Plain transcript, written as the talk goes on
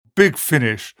Big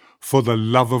Finish, for the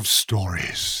love of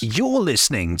stories. You're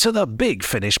listening to the Big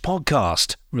Finish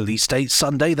podcast. Release date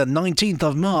Sunday the 19th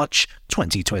of March,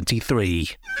 2023.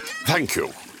 Thank you.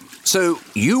 So,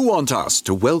 you want us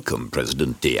to welcome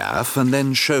President Diaf and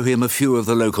then show him a few of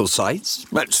the local sites?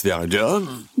 That's the idea.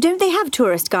 Don't they have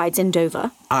tourist guides in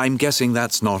Dover? I'm guessing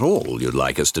that's not all you'd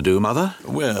like us to do, Mother?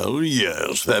 Well,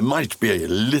 yes, there might be a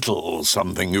little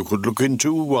something you could look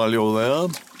into while you're there.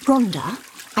 Rhonda,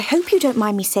 I hope you don't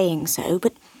mind me saying so,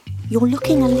 but you're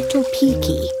looking a little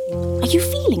peaky. Are you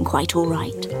feeling quite all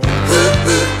right?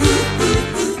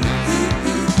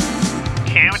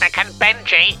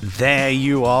 Benji. There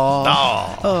you are.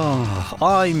 Oh,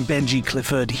 I'm Benji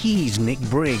Clifford. He's Nick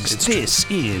Briggs. This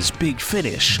is Big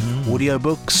Finish.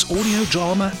 Audiobooks, audio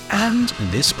drama, and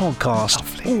this podcast.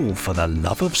 Lovely. All for the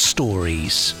love of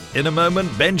stories. In a moment,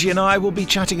 Benji and I will be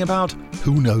chatting about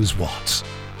who knows what.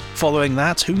 Following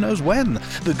that, who knows when?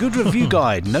 The Good Review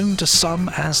Guide, known to some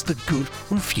as the Good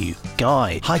Review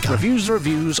Guide. Hi, Guy. Reviews of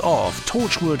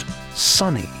Torchwood,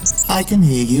 Sonny. I can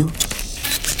hear you.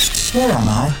 Where am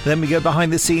I? Then we go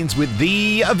behind the scenes with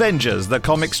The Avengers, the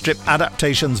comic strip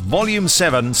adaptations, Volume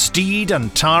 7, Steed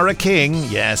and Tara King.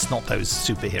 Yes, not those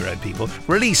superhero people.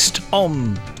 Released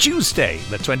on Tuesday,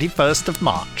 the 21st of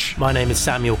March. My name is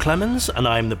Samuel Clemens, and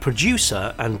I am the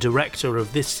producer and director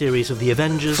of this series of The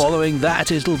Avengers. Following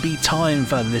that, it'll be time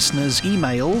for listeners'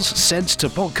 emails sent to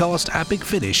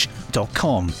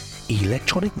podcast@bigfinish.com.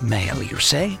 Electronic mail, you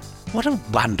say? What a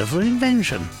wonderful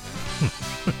invention.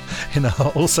 In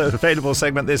our also available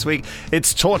segment this week,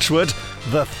 it's Torchwood,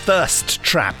 The Thirst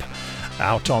Trap,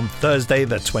 out on Thursday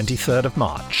the 23rd of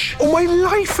March. All my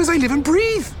life as I live and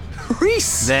breathe!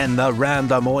 Reese! Then the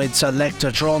Randomoid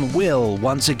Selectatron will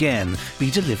once again be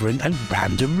delivering a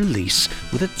random release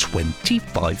with a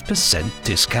 25%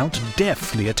 discount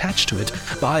deftly attached to it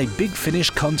by Big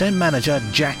Finish content manager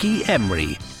Jackie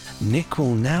Emery. Nick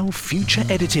will now future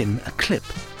edit in a clip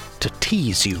to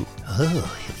tease you.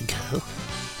 Oh, here we go.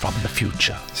 From the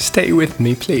future. Stay with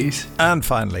me, please. And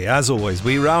finally, as always,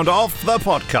 we round off the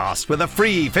podcast with a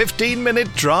free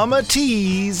 15-minute drama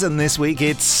tease. And this week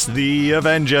it's The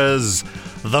Avengers,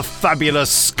 The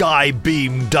Fabulous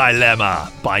Skybeam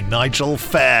Dilemma by Nigel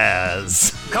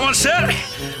Fairs. Come on, sir.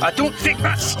 I don't think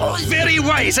that's very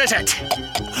wise, is it?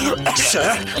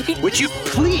 Sir, would you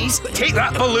please take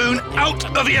that balloon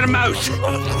out of your mouth?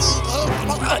 Oh,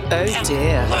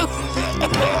 dear.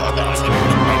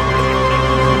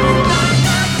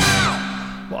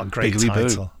 What a great Biggly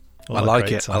title. Boo. I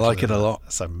like it. I like it a lot.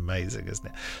 That's amazing, isn't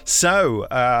it? So,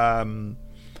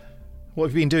 what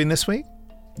have you been doing this week?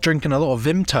 Drinking a lot of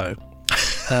Vimto.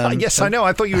 Yes, I know.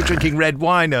 I thought you were drinking red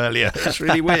wine earlier. It's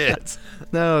really weird.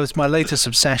 No, it's my latest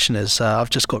obsession is I've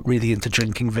just got really into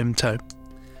drinking Vimto.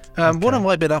 What have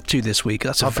I been up to this week?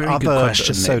 That's a very good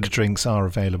question, Soda Nick. drinks are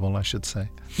available, I should say.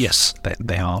 Yes,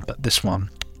 they are, but this one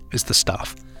is the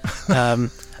stuff.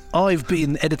 I've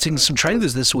been editing some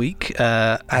trailers this week.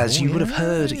 As you would have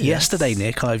heard yesterday,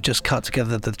 Nick, I've just cut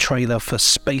together the trailer for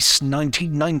Space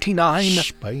 1999.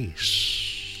 Space.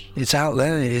 It's out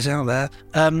there. It is out there.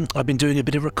 I've been doing a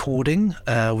bit of recording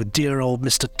with dear old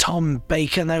Mr. Tom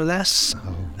Baker, no less.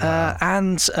 Oh, wow.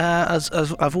 And as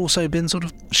I've also been sort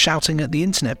of shouting at the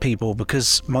internet people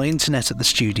because my internet at the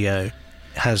studio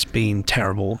has been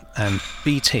terrible, and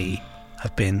BT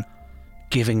have been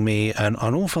giving me an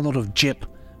awful lot of jip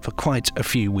for quite a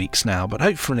few weeks now. But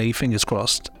hopefully, fingers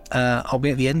crossed, I'll be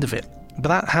at the end of it. But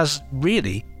that has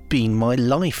really been my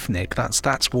life, Nick.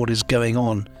 That's what is going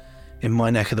on in my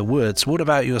neck of the woods. What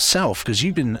about yourself? Because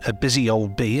you've been a busy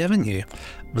old bee, haven't you?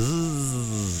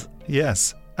 Bzzz.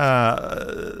 Yes.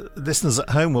 Listeners at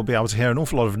home will be able to hear an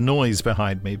awful lot of noise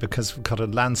behind me because we've got a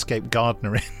landscape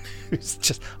gardener in who's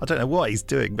just, I don't know what he's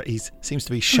doing, but he seems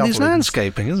to be shoveling. He's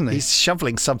landscaping, isn't he? He's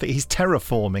shoveling something. He's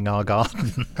terraforming our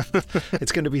garden.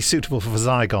 It's going to be suitable for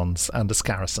Zygons and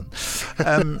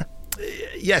Ascarison.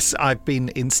 Yes, I've been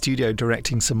in studio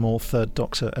directing some more Third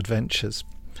Doctor adventures.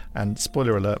 And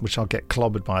spoiler alert, which I'll get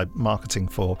clobbered by marketing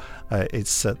for,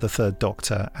 it's The Third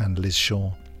Doctor and Liz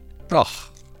Shaw. Oh,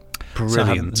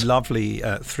 brilliant. So lovely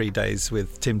 3 days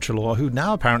with Tim Treloar, who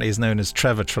now apparently is known as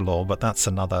Trevor Treloar, but that's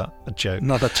another joke.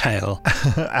 Another tale.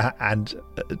 And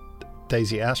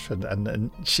Daisy Ashford.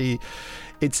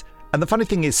 And the funny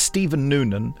thing is, Stephen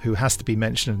Noonan, who has to be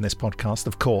mentioned in this podcast,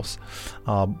 of course,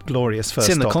 our glorious first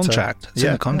Doctor. It's in the contract. It's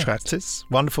in the contract. It's a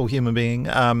wonderful human being,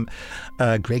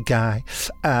 great guy.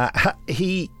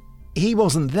 He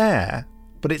wasn't there,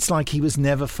 but it's like he was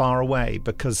never far away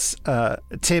because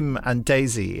Tim and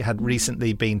Daisy had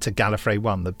recently been to Gallifrey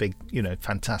 1, the big,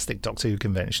 fantastic Doctor Who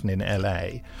convention in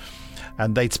LA.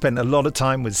 And they'd spent a lot of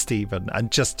time with Stephen,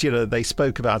 and just, they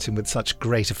spoke about him with such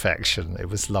great affection. It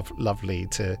was lovely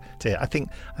to hear. I think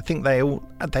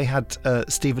they had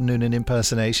Stephen Noonan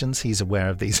impersonations. He's aware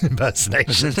of these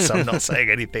impersonations, so I'm not saying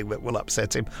anything that will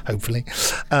upset him, hopefully.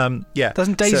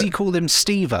 Doesn't Daisy call him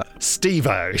Steve-O?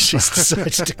 Steve-O, she's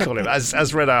decided to call him,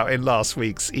 as read out in last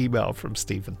week's email from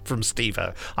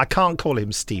Steve-O. I can't call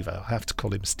him Steve-O, I have to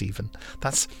call him Stephen.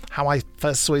 That's how I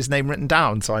first saw his name written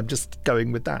down, so I'm just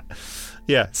going with that.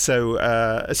 Yeah, so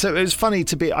it was funny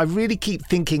to be. I really keep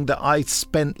thinking that I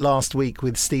spent last week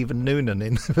with Stephen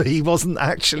Noonan, but he wasn't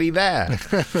actually there.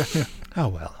 Oh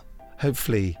well,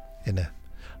 hopefully in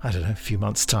a few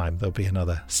months' time there'll be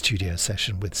another studio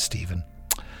session with Stephen.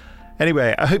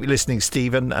 Anyway, I hope you're listening,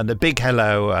 Stephen, and a big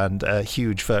hello and a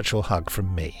huge virtual hug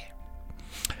from me.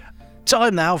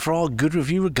 Time now for our good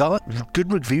review guide.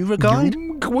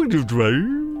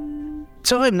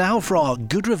 Time now for our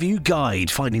good review guide,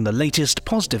 finding the latest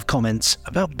positive comments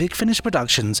about Big Finish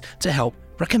Productions to help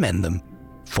recommend them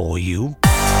for you.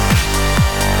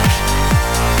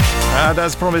 And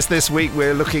as promised this week,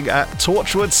 we're looking at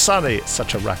Torchwood Sonny. It's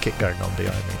such a racket going on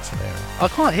behind me today. I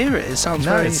can't hear it. It sounds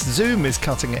very... Zoom is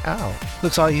cutting it out.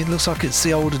 Looks like it's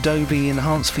the old Adobe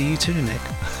Enhance for you too, Nick.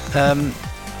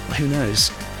 Who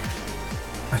knows?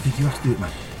 I think you have to do it,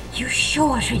 man. You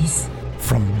sure, Reese?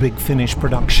 From Big Finish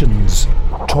Productions,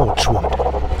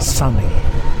 Torchwood, Sonny.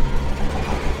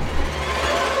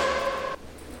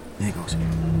 There it goes.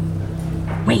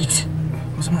 Wait.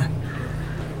 What's the matter?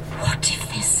 What if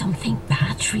there's something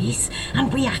bad, Reese,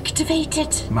 and we activate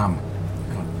it? Mum,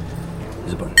 come on.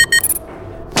 There's a button.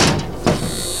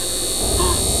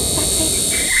 Oh, that's it.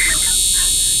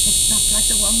 It's not like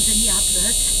the ones in the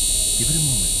advert. Give it a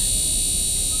moment.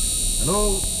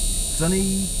 Hello,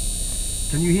 Sonny?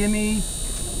 Can you hear me?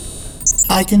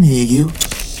 I can hear you.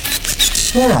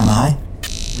 Where am I?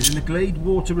 We're in the Glade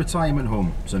Water Retirement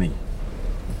Home, Sonny.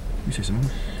 You say something?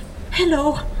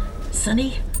 Hello,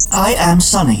 Sonny. I am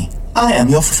Sonny. I am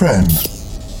your friend.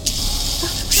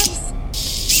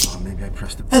 Oh, maybe I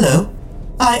pressed it. Hello.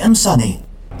 I am Sonny.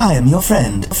 I am your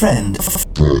friend.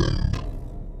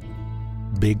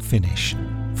 Big Finish,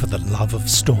 for the love of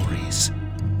stories.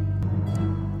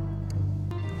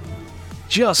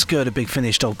 Just go to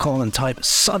bigfinish.com and type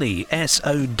Sonny,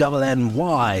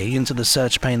 Sonny, into the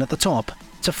search pane at the top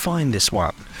to find this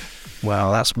one.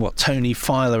 Well, that's what Tony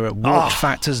Filer at Warped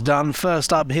Fact has done.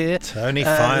 First up here, Tony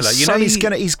Filer.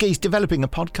 Sonny... he's developing a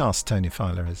podcast. Tony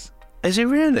Filer is. Is he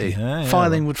really? Yeah.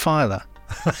 Filing with Filer.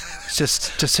 It's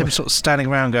just him sort of standing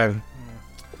around going,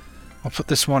 I'll put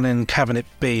this one in cabinet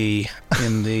B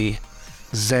in the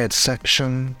Z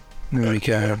section. There we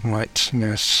go. Right.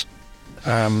 Yes.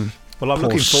 Well, I'm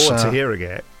looking forward to hearing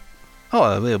it.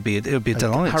 Oh, it'll be a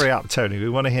delight. Hurry up, Tony. We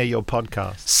want to hear your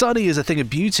podcast. Sonny is a thing of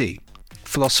beauty,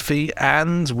 philosophy,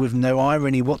 and with no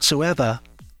irony whatsoever,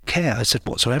 care. I said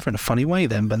whatsoever in a funny way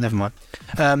then, but never mind.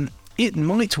 It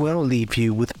might well leave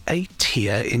you with a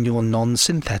tear in your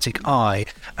non-synthetic eye,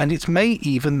 and it may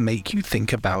even make you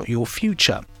think about your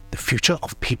future. The future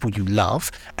of people you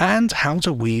love, and how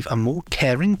to weave a more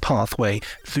caring pathway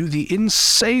through the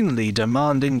insanely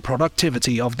demanding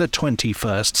productivity of the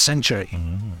 21st century.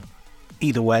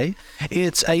 Either way,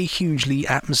 it's a hugely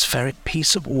atmospheric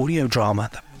piece of audio drama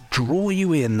that will draw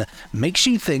you in, makes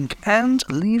you think, and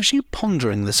leaves you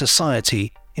pondering the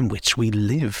society in which we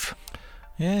live.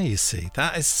 Yeah, you see,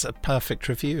 that is a perfect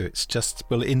review. It's just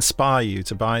will inspire you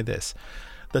to buy this.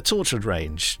 The Torchwood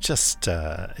range,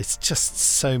 it's just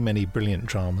so many brilliant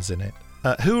dramas in it.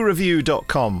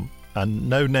 WhoReview.com, and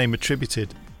no name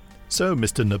attributed. So,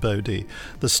 Mr. Nabodi,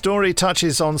 the story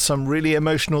touches on some really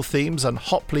emotional themes, and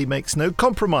Hopley makes no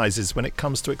compromises when it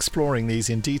comes to exploring these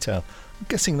in detail. I'm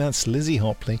guessing that's Lizzie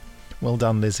Hopley. Well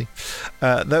done, Lizzie.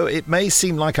 Though it may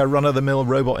seem like a run-of-the-mill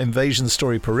robot invasion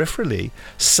story peripherally,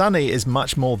 Sonny is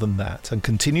much more than that and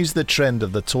continues the trend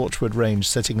of the Torchwood range,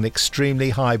 setting an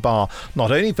extremely high bar,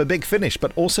 not only for Big Finish,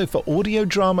 but also for audio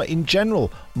drama in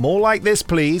general. More like this,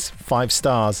 please. 5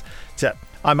 stars. So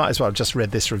I might as well have just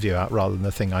read this review out rather than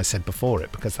the thing I said before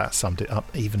it, because that summed it up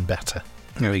even better.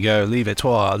 There we go. Leave it to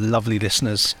our lovely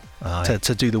listeners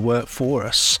to do the work for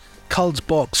us.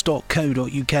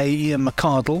 Cultsbox.co.uk, Ian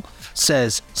McCardle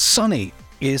says, Sonny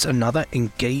is another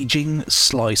engaging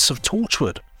slice of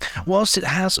Torchwood. Whilst it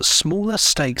has smaller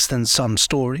stakes than some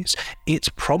stories,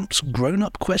 it prompts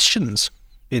grown-up questions.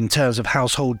 In terms of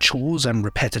household chores and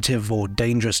repetitive or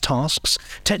dangerous tasks,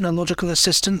 technological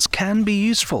assistance can be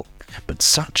useful, but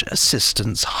such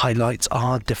assistance highlights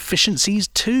our deficiencies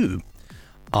too.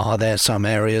 Are there some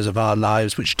areas of our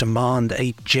lives which demand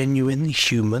a genuine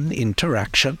human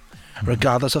interaction?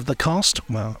 Regardless of the cost?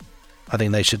 Well, I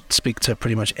think they should speak to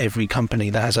pretty much every company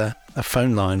that has a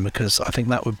phone line, because I think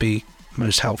that would be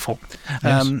most helpful.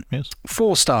 Yes.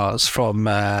 4 stars from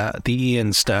the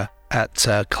Ianster at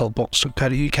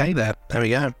cultbox.co.uk there. There we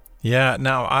go. Yeah,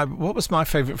 now, what was my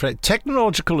favourite phrase?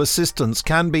 Technological assistance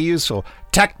can be useful.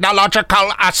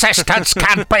 Technological assistance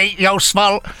can be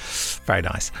useful. Very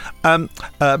nice.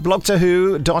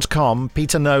 Blogtowho.com,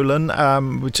 Peter Nolan,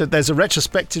 there's a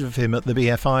retrospective of him at the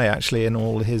BFI, actually, in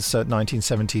all his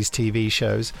 1970s TV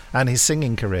shows and his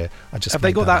singing career. Have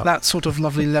they got that sort of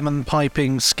lovely lemon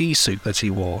piping ski suit that he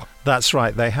wore? That's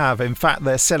right, they have. In fact,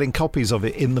 they're selling copies of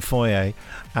it in the foyer,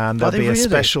 and there'll be a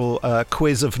special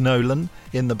quiz of Nolan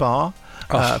in the bar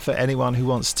for anyone who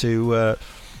wants to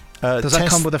does that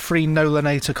come with a free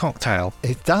Nolanator cocktail?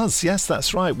 It does, yes,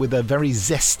 that's right, with a very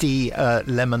zesty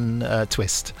lemon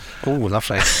twist. Oh,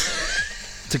 lovely.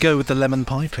 To go with the lemon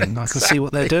piping. I can see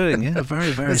what they're doing. Yeah,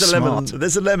 very, very smart.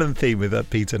 There's a lemon theme with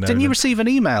Peter Nolan. Didn't you receive an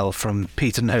email from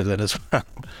Peter Nolan as well?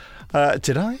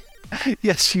 Did I?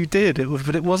 Yes, you did.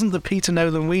 But it wasn't the Peter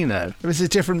Nolan we know. It was a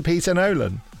different Peter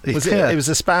Nolan. It was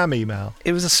a spam email.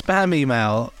 It was a spam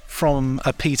email from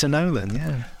a Peter Nolan,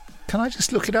 yeah. Can I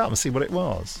just look it up and see what it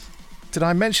was? Did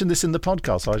I mention this in the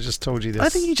podcast, or I just told you this? I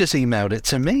think you just emailed it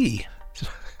to me.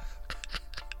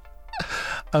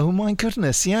 Oh my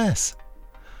goodness, yes.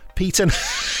 Peter...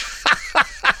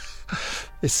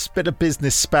 This bit of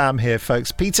business spam here,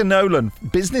 folks. Peter Nolan,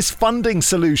 Business Funding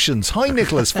Solutions. Hi,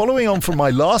 Nicholas. Following on from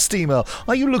my last email,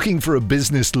 are you looking for a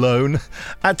business loan?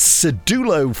 At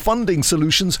Sedulo Funding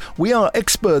Solutions, we are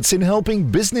experts in helping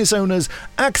business owners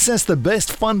access the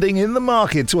best funding in the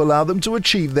market to allow them to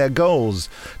achieve their goals.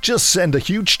 Just send a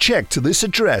huge check to this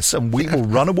address and we will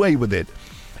run away with it.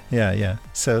 Yeah.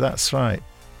 So that's right.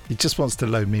 He just wants to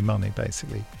loan me money,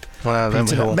 basically.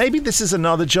 Well, maybe this is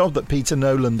another job that Peter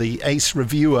Nolan, the ace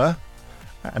reviewer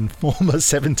and former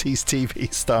 70s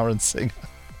TV star and singer.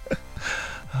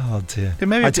 Oh dear.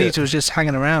 Maybe Peter was just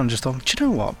hanging around, just thought, do you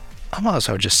know what? I might as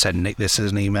well just send Nick this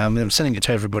as an email. I mean, I'm sending it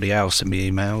to everybody else in my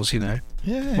emails, you know.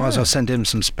 Yeah. Might as well send him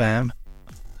some spam.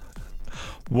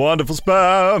 Wonderful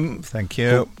spam. Thank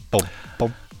you.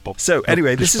 So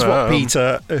anyway, this is what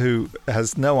Peter, who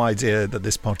has no idea that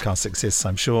this podcast exists,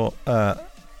 I'm sure,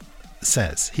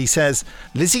 says. He says,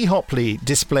 Lizzie Hopley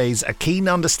displays a keen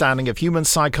understanding of human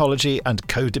psychology and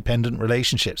codependent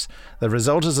relationships. The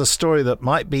result is a story that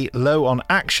might be low on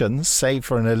action, save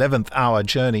for an 11th hour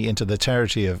journey into the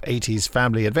territory of 80s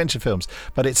family adventure films,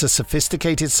 but it's a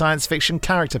sophisticated science fiction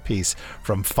character piece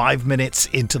from 5 minutes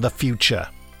into the future.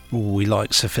 Ooh, we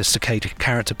like sophisticated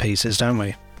character pieces, don't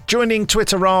we? Joining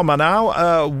Twitterama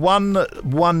now, one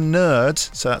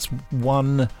nerd, so that's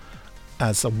one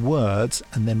as a word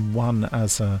and then one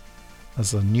as a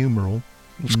numeral.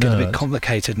 It's getting a bit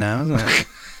complicated now, isn't it?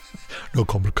 No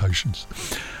complications.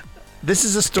 This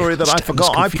is a story that I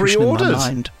forgot I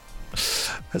pre-ordered.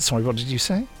 Sorry, what did you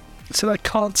say? I said I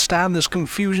can't stand this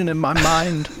confusion in my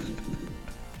mind.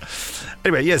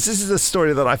 Anyway, yes, this is a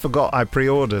story that I forgot I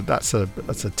pre-ordered. That's a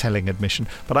telling admission.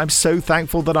 But I'm so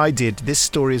thankful that I did. This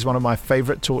story is one of my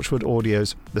favourite Torchwood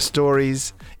audios. The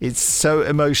stories, it's so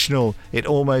emotional, it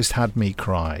almost had me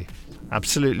cry.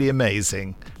 Absolutely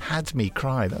amazing. Had me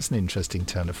cry. That's an interesting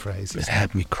turn of phrase. It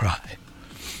had me cry.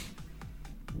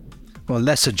 Well,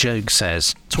 Lesser Joke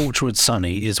says, Torchwood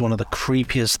Sonny is one of the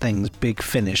creepiest things Big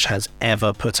Finish has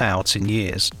ever put out in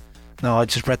years. No, I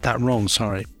just read that wrong,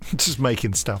 sorry. Just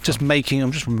making stuff. I'm just making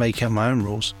up my own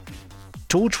rules.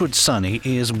 Torchwood Sonny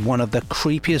is one of the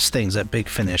creepiest things that Big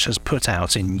Finish has put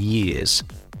out in years.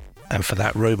 And for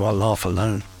that robot laugh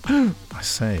alone. I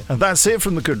see. And that's it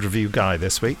from the Good Review Guy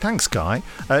this week. Thanks, Guy.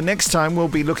 Next time we'll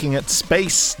be looking at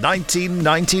Space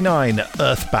 1999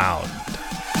 Earthbound.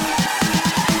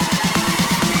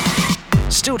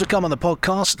 Still to come on the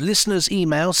podcast, listeners'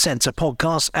 email sent to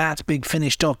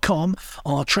podcast@bigfinish.com,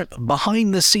 our trip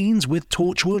behind the scenes with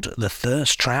Torchwood, the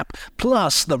Thirst Trap,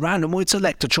 plus the Randomoid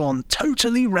Selectatron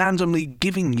totally randomly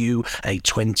giving you a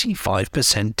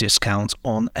 25% discount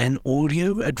on an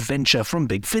audio adventure from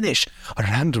Big Finish. A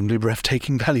randomly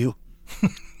breathtaking value.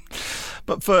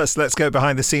 But first, let's go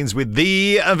behind the scenes with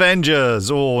the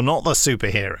Avengers, or not the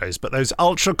superheroes, but those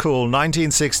ultra cool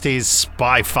 1960s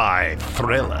spy-fi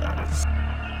thrillers.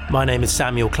 My name is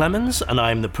Samuel Clemens, and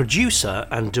I am the producer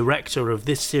and director of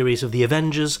this series of The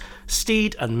Avengers,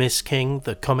 Steed and Miss King,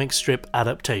 the comic strip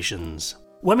adaptations.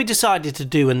 When we decided to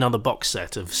do another box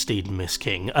set of Steed and Miss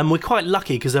King, and we're quite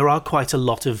lucky because there are quite a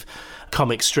lot of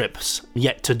comic strips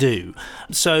yet to do,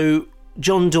 so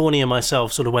John Dorney and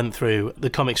myself sort of went through the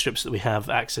comic strips that we have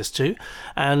access to,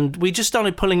 and we just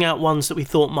started pulling out ones that we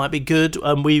thought might be good.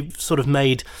 We sort of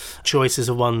made choices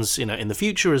of ones, in the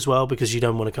future as well, because you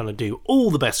don't want to kind of do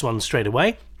all the best ones straight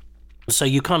away. So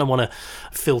you kind of want to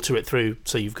filter it through,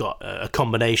 so you've got a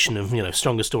combination of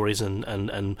stronger stories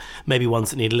and maybe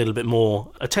ones that need a little bit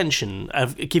more attention,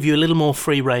 give you a little more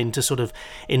free rein to sort of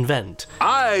invent.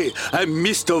 I am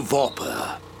Mr.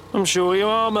 Whopper. I'm sure you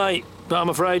are, mate, but I'm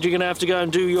afraid you're going to have to go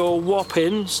and do your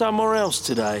whopping somewhere else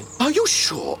today. Are you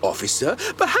sure, officer?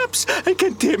 Perhaps I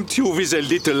can tempt you with a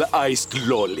little iced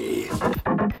lolly.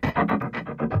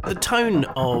 The tone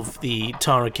of the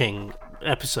Tara King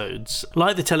episodes,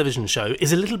 like the television show,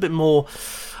 is a little bit more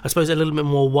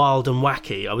wild and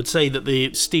wacky. I would say that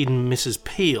the Steed and Mrs.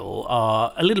 Peel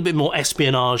are a little bit more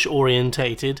espionage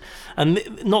orientated, and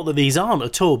not that these aren't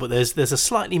at all, but there's a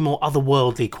slightly more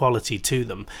otherworldly quality to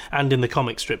them, and in the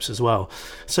comic strips as well.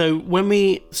 So when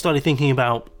we started thinking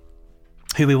about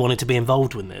who we wanted to be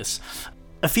involved with this,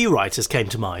 a few writers came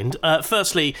to mind.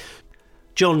 Firstly,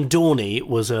 John Dorney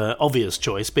was an obvious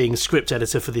choice, being script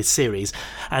editor for this series,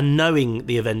 and knowing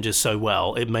the Avengers so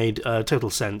well, it made total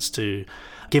sense to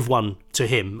give one to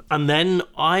him. And then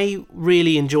I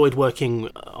really enjoyed working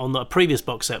on the previous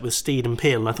box set with Steed and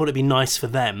Peel, and I thought it'd be nice for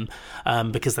them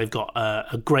because they've got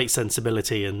a great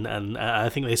sensibility, and I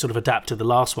think they sort of adapted the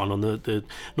last one on the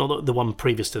not the one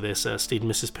previous to this, Steed and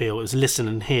Mrs. Peel. It was Listen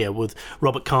and Hear with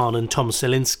Robert Kahn and Tom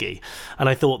Selinsky, and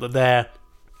I thought that their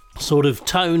sort of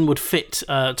tone would fit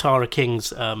Tara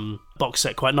King's box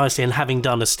set quite nicely, and having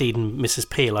done a Steed and Mrs.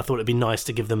 Peel, I thought it'd be nice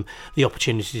to give them the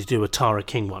opportunity to do a Tara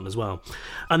King one as well.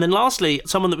 And then lastly,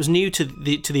 someone that was new to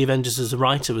the Avengers as a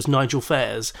writer was Nigel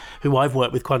Fairs, who I've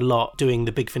worked with quite a lot doing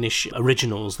the Big Finish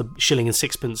originals, the Shilling and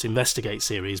Sixpence Investigate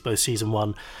series, both season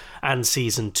 1 and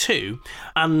season 2,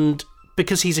 and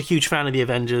because he's a huge fan of the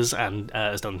Avengers and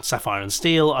has done Sapphire and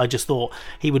Steel, I just thought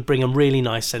he would bring a really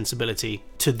nice sensibility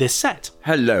to this set.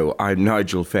 Hello, I'm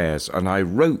Nigel Fairs, and I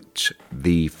wrote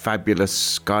the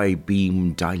fabulous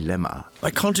Skybeam Dilemma.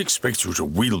 I can't expect you to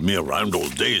wheel me around all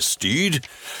day, Steed.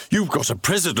 You've got a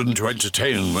president to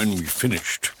entertain when we've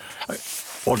finished.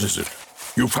 What is it?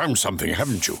 You found something,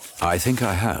 haven't you? I think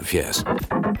I have, yes.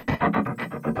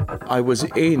 I was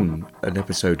in an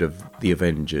episode of The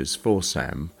Avengers for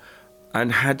Sam,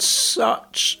 and had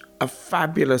such a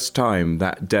fabulous time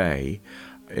that day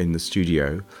in the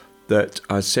studio that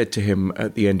I said to him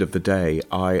at the end of the day,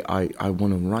 I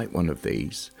want to write one of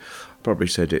these. Probably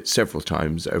said it several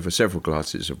times over several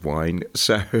glasses of wine,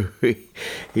 so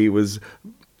he was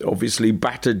obviously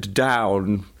battered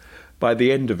down by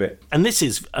the end of it. And this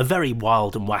is a very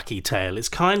wild and wacky tale. It's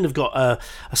kind of got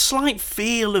a slight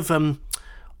feel of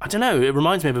I don't know, it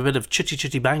reminds me of a bit of Chitty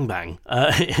Chitty Bang Bang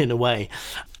in a way.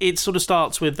 It sort of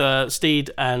starts with Steed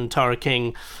and Tara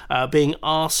King being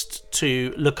asked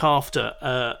to look after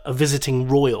a visiting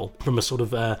royal from a sort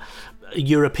of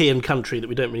European country that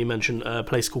we don't really mention, a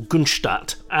place called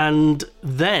Gunstadt. And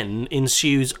then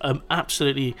ensues an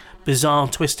absolutely bizarre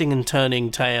twisting and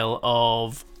turning tale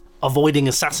of avoiding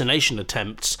assassination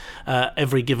attempts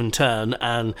every given turn,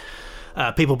 and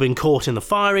people being caught in the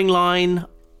firing line,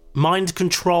 mind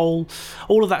control,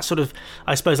 all of that sort of,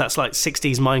 I suppose that's like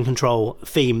 60s mind control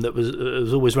theme that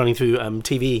was always running through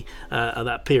TV at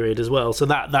that period as well. So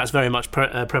that's very much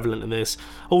prevalent in this.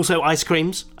 Also ice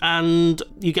creams, and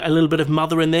you get a little bit of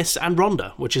Mother in this, and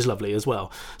Rhonda, which is lovely as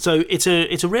well. So it's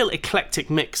a real eclectic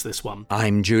mix, this one.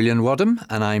 I'm Julian Wadham,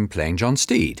 and I'm playing John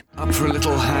Steed. Up for a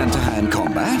little hand-to-hand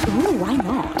combat? Ooh, why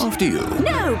not? After you.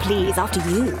 No, please, after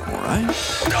you. All right.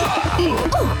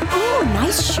 Oh,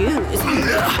 nice shoes.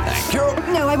 Thank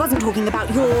you. No, I wasn't talking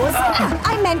about yours.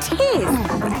 I meant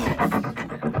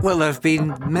his. Well, there have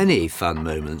been many fun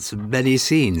moments, many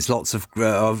scenes, lots of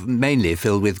mainly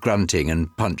filled with grunting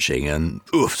and punching and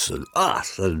oofs and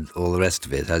ahs and all the rest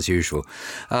of it, as usual.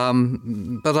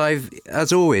 But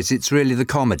as always, it's really the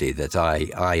comedy that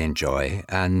I enjoy,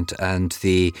 and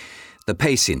the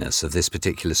paciness of this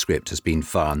particular script has been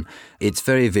fun. It's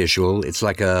very visual. It's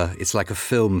like a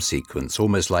film sequence,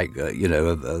 almost like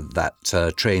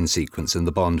that train sequence in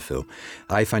the Bond film.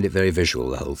 I find it very visual,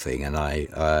 the whole thing, and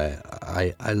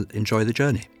I enjoy the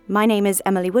journey. My name is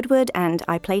Emily Woodward, and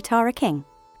I play Tara King.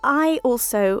 I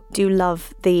also do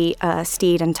love the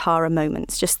Steed and Tara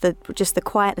moments, just the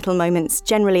quiet little moments,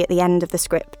 generally at the end of the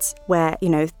scripts, where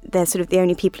they're sort of the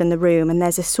only people in the room, and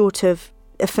there's a sort of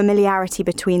a familiarity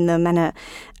between them, and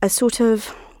a sort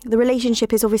of, the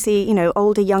relationship is obviously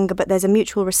older, younger, but there's a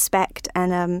mutual respect,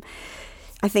 and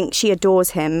I think she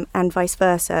adores him and vice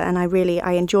versa, and I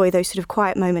enjoy those sort of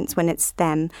quiet moments when it's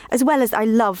them, as well as I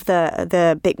love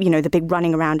the big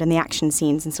running around and the action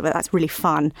scenes and stuff like that. That's really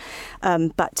fun.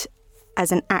 But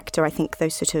as an actor, I think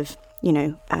those sort of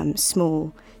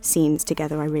small scenes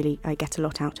together I get a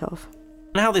lot out of.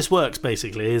 And how this works,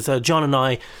 basically, is John and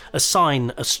I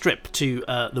assign a strip to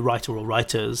the writer or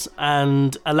writers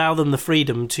and allow them the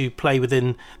freedom to play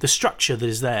within the structure that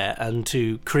is there and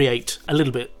to create a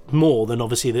little bit more than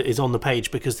obviously that is on the page,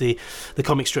 because the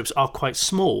comic strips are quite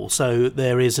small, so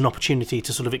there is an opportunity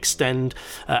to sort of extend,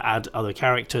 add other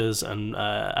characters and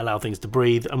allow things to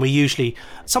breathe. And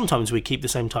sometimes we keep the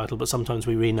same title, but sometimes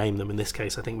we rename them. In this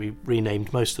case, I think we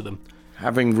renamed most of them.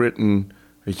 Having written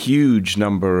a huge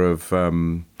number of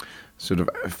sort of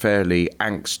fairly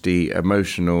angsty,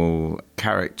 emotional,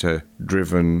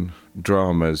 character-driven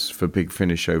dramas for Big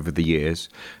Finish over the years,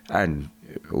 and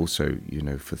also,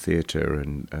 for theatre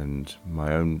and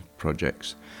my own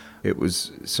projects, it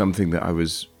was something that I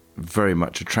was very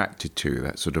much attracted to,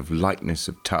 that sort of lightness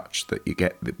of touch that you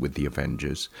get with the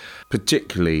Avengers,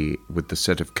 particularly with the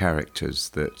set of characters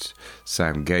that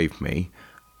Sam gave me.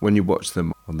 When you watch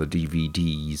them on the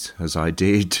DVDs, as I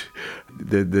did,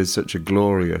 there's such a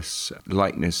glorious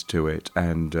lightness to it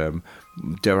and,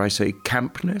 dare I say,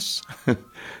 campness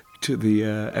to the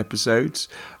episodes.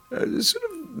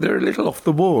 They're a little off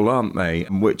the wall, aren't they?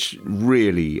 Which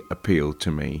really appealed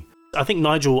to me. I think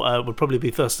Nigel would probably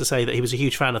be first to say that he was a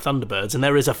huge fan of Thunderbirds, and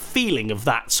there is a feeling of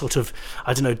that sort of,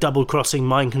 double-crossing,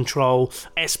 mind control,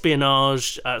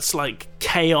 espionage, slight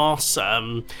chaos,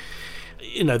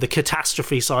 the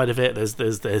catastrophe side of it.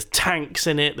 There's tanks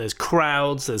in it, there's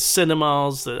crowds, there's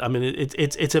cinemas.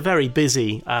 It's a very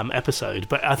busy episode,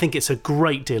 but I think it's a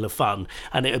great deal of fun,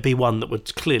 and it would be one that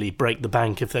would clearly break the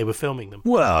bank if they were filming them.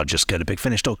 Well, just go to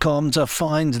bigfinish.com to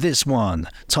find this one.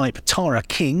 Type Tara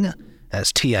King,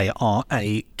 that's Tara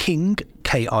King,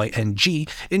 King,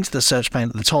 into the search pane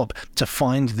at the top to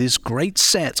find this great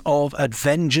set of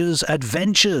Avengers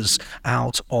Adventures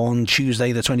out on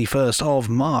Tuesday the 21st of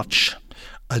March.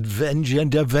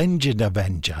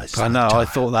 Avengers. I know, I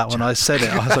thought that when I said it.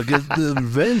 I was like, it's the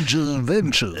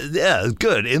Avengers. Yeah,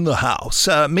 good, in the house.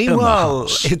 Meanwhile,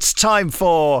 it's time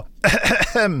for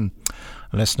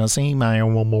listeners'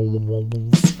 emails.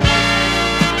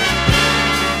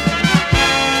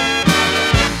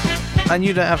 And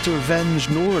you don't have to avenge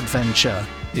nor adventure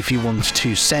if you want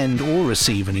to send or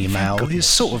receive an email. It's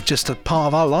sort of just a part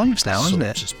of our lives now, isn't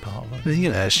it? Just part of it.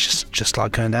 It's just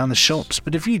like going down the shops.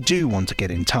 But if you do want to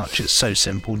get in touch, it's so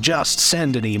simple. Just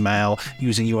send an email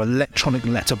using your electronic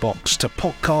letterbox to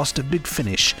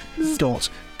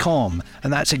podcast@bigfinish.com.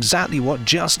 And that's exactly what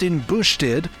Justin Bush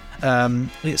did.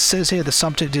 It says here the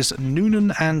subject is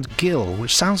Noonan and Gill,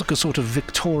 which sounds like a sort of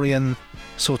Victorian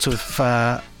sort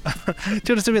of... do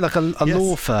you want to be like a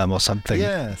law firm or something?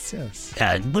 Yes.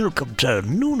 And welcome to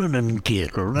Noonan and Gill,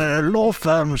 law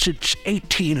firm since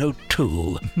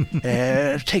 1802.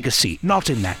 Take a seat.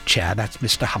 Not in that chair. That's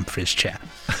Mr. Humphrey's chair.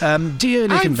 Dear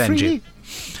Nick and Benji.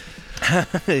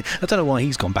 I don't know why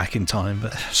he's gone back in time,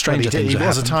 but stranger things. He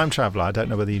was a time traveller. I don't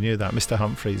know whether you knew that. Mr.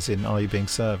 Humphreys in Are You Being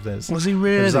Served? Was he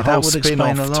really? There's a that whole would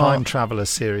explain a lot. time traveller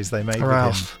series they made with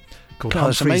him called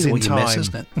Humphreys in Time. Miss,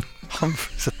 isn't it?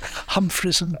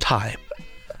 Humphreys in Time.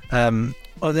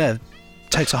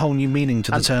 Takes a whole new meaning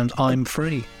to the terms "I'm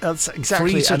free." That's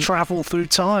exactly free to travel through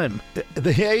time.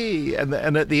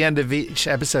 And at the end of each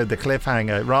episode, the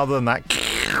cliffhanger, rather than that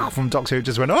from Doctor Who,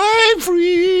 just went, "I'm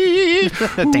free."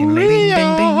 Ding ding ding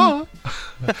ding.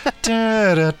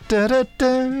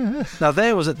 Now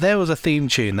there was a theme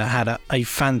tune that had a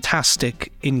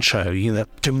fantastic intro,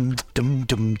 dum dum dum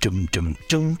dum dum dum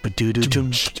dum,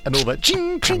 and all that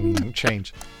ching ching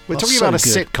change. We're talking about a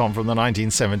sitcom from the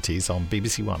 1970s on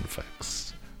BBC One,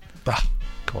 folks.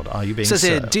 God, Are You Being Served? It says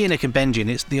here, Dear Nick and Benji, and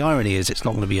the irony is it's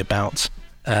not going to be about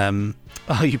Are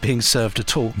You Being Served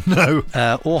at all? No.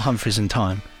 Or Humphreys in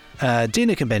Time. Dear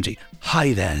Nick and Benji,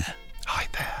 hi there. Hi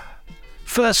there.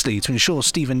 Firstly, to ensure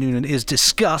Stephen Noonan is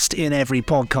discussed in every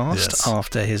podcast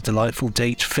after his delightful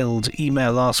date-filled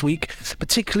email last week,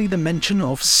 particularly the mention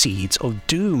of Seeds of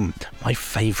Doom, my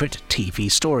favourite TV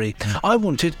story, I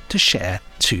wanted to share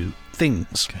two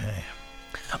things. Okay.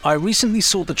 I recently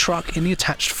saw the truck in the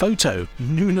attached photo,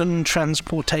 Noonan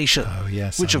Transportation,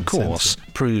 which of course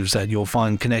proves that you'll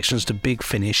find connections to Big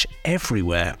Finish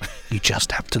everywhere. You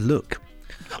just have to look.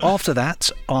 After that,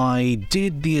 I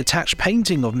did the attached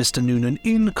painting of Mr. Noonan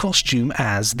in costume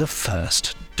as the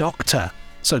First Doctor.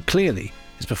 So clearly,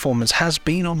 his performance has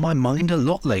been on my mind a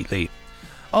lot lately.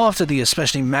 after the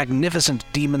especially magnificent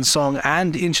Demon Song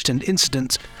and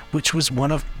Incident, which was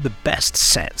one of the best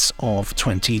sets of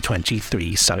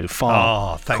 2023 so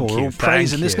far. Oh, thank you. Choral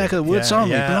praise in this neck of the woods,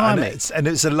 aren't we? Blimey. And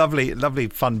it's a lovely, lovely,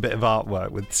 fun bit of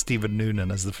artwork with Stephen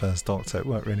Noonan as the first Doctor. It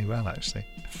worked really well, actually.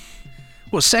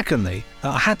 Well, secondly,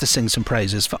 I had to sing some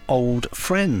praises for Old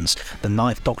Friends, the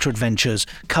 9th Doctor Adventures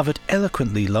covered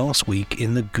eloquently last week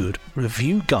in the Good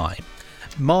Review Guy.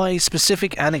 My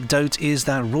specific anecdote is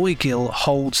that Roy Gill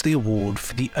holds the award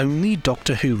for the only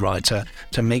Doctor Who writer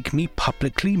to make me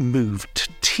publicly move to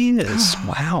tears.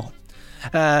 Wow.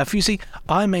 For you see,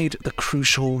 I made the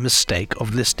crucial mistake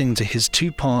of listening to his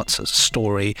 2-part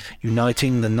story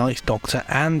uniting the 9th Doctor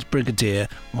and Brigadier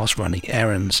whilst running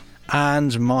errands.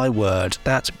 And my word,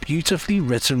 that beautifully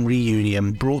written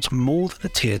reunion brought more than a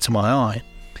tear to my eye.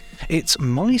 It's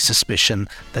my suspicion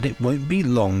that it won't be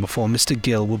long before Mr.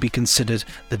 Gill will be considered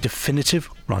the definitive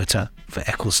writer for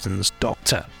Eccleston's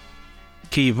Doctor.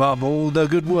 Keep up all the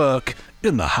good work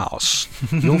in the house.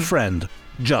 Your friend,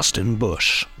 Justin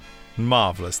Bush.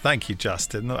 Marvellous. Thank you,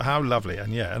 Justin. How lovely.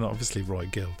 And and obviously Roy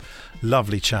Gill.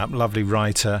 Lovely chap, lovely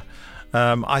writer.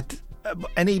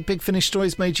 Any Big Finish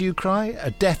stories made you cry?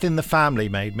 A Death in the Family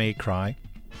made me cry.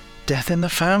 Death in the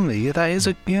Family? That is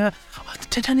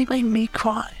Did any make me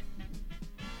cry?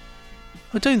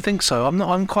 I don't think so.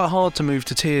 I'm quite hard to move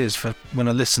to tears for when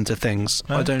I listen to things.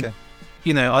 Oh, I don't. Okay.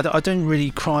 I don't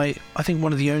really cry. I think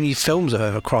one of the only films I've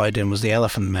ever cried in was The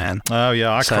Elephant Man. Oh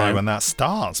yeah, I cry when that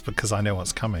starts because I know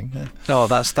what's coming. Yeah. Oh,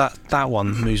 that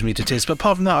one moves me to tears. But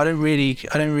apart from that, I don't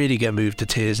really get moved to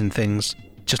tears in things.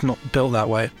 Just not built that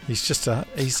way. He's a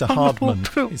hard man.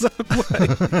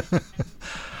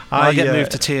 I get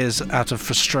moved to tears out of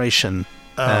frustration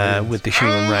with the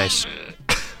human race.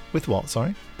 With what?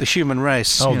 Sorry. The human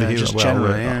race. Oh, the human. Just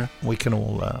generally, yeah. We can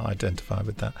all identify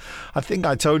with that. I think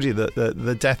I told you that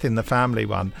the Death in the Family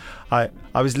one. I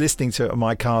was listening to it on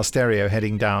my car stereo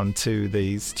heading down to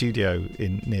the studio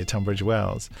near Tunbridge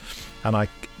Wells, and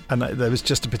there was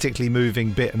just a particularly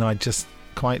moving bit, and I just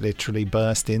quite literally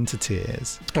burst into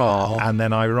tears. Oh. And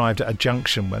then I arrived at a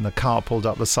junction when the car pulled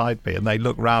up beside me and they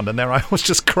looked round and there I was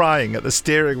just crying at the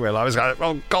steering wheel. I was like,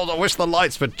 oh God, I wish the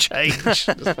lights would change.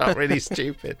 It just felt really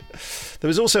stupid. There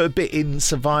was also a bit in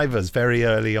Survivors very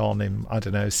early on in, I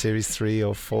don't know, series 3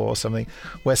 or 4 or something,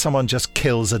 where someone just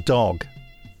kills a dog.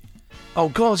 Oh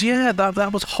God, yeah,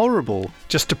 that was horrible.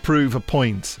 Just to prove a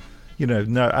point,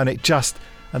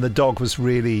 and the dog was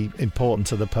really important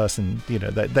to the person.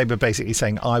 They were basically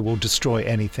saying, I will destroy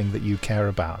anything that you care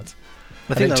about.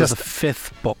 I think that was the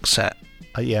 5th box set.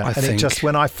 I think.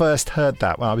 When I first heard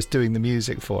that, when I was doing the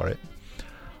music for it,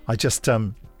 I just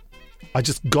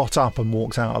got up and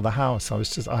walked out of the house.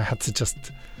 I had to just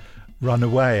run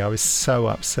away. I was so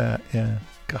upset. Yeah.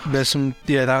 God. There's some,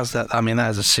 that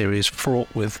is a series fraught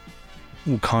with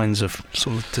all kinds of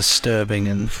sort of disturbing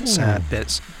and sad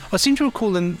bits. I seem to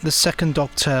recall in the second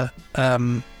Doctor,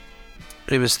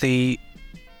 it was I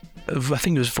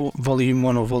think it was Volume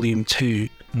 1 or Volume 2.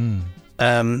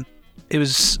 It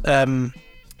was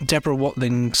Deborah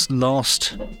Watling's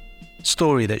last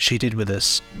story that she did with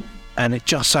us, and it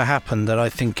just so happened that I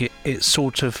think it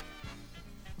sort of,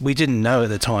 we didn't know at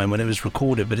the time when it was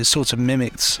recorded, but it sort of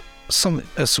mimicked a sort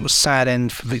of sad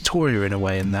end for Victoria in a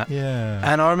way in that. Yeah.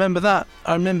 And I remember that.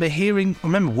 I remember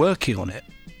working on it.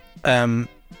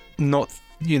 Not,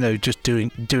 just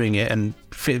doing it and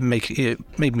it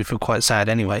made me feel quite sad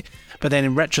anyway. But then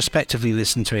in retrospectively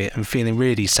listening to it and feeling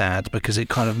really sad because it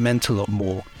kind of meant a lot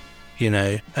more,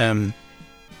 So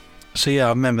yeah, I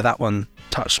remember that one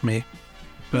touched me.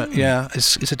 But yeah,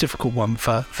 it's a difficult one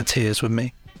for tears with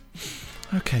me.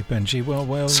 Okay, Benji.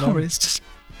 Well. Sorry, it's just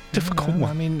difficult one.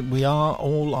 I mean, we are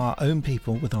all our own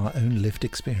people with our own lived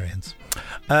experience.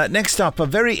 Next up, a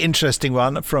very interesting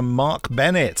one from Mark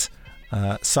Bennett.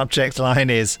 Subject line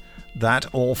is, that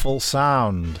awful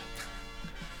sound.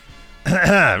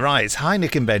 Right. Hi,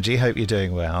 Nick and Benji. Hope you're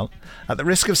doing well. At the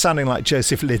risk of sounding like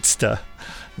Joseph Lidster.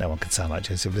 No one can sound like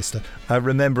Joseph Lister.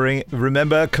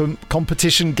 Remember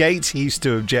Competition Gate? He used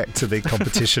to object to the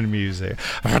competition music.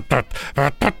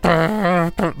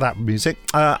 That music.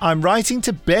 I'm writing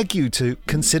to beg you to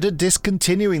consider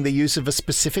discontinuing the use of a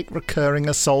specific recurring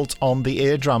assault on the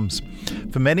eardrums.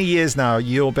 For many years now,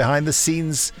 your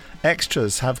behind-the-scenes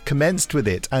extras have commenced with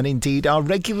it, and indeed are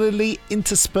regularly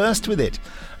interspersed with it.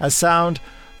 A sound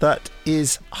that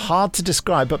is hard to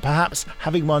describe, but perhaps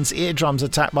having one's eardrums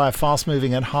attacked by a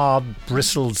fast-moving and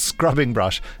hard-bristled scrubbing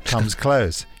brush comes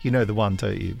close. You know the one,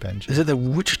 don't you, Benji? Is it the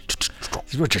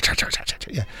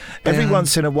Yeah. Every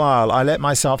once in a while, I let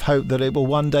myself hope that it will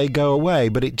one day go away,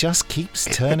 but it just keeps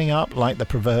turning up like the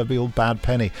proverbial bad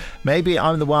penny. Maybe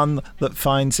I'm the one that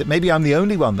finds it. Maybe I'm the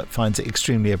only one that finds it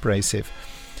extremely abrasive.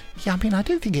 Yeah, I mean, I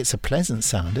don't think it's a pleasant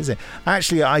sound, is it?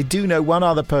 Actually, I do know one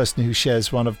other person who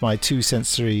shares one of my 2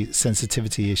 sensory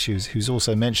sensitivity issues who's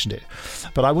also mentioned it.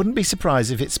 But I wouldn't be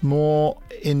surprised if it's more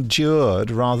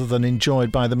endured rather than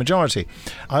enjoyed by the majority.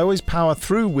 I always power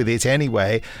through with it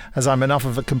anyway, as I'm enough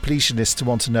of a completionist to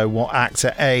want to know what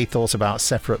actor A thought about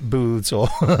separate booths or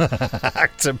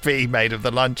actor B made of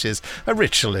the lunches. A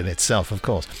ritual in itself, of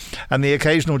course. And the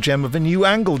occasional gem of a new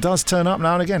angle does turn up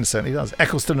now and again, certainly does.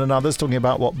 Eccleston and others talking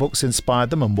about what books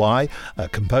inspired them and why,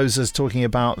 composers talking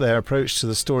about their approach to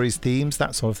the story's themes,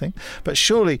 that sort of thing. But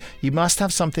surely you must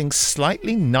have something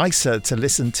slightly nicer to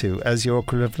listen to as your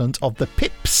equivalent of the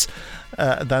pips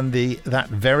than that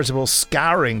veritable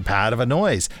scouring pad of a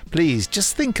noise. Please,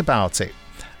 just think about it.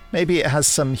 Maybe it has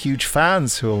some huge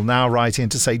fans who will now write in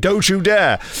to say, don't you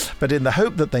dare! But in the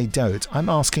hope that they don't, I'm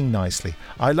asking nicely.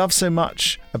 I love so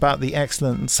much about the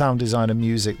excellent sound design and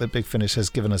music that Big Finish has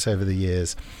given us over the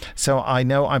years. So I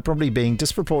know I'm probably being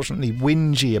disproportionately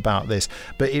whingy about this,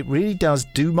 but it really does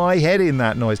do my head in,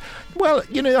 that noise. Well,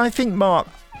 I think, Mark,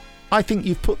 I think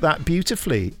you've put that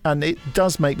beautifully, and it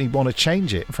does make me want to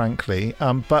change it, frankly.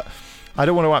 But I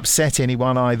don't want to upset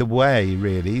anyone either way,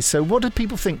 really. So what do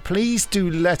people think? Please do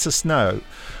let us know.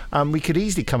 We could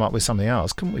easily come up with something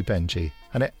else, couldn't we, Benji?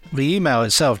 And the email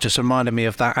itself just reminded me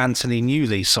of that Anthony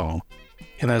Newley song.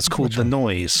 It's called The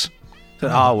Noise.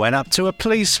 I went up to a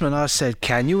policeman. I said,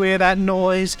 can you hear that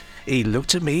noise? He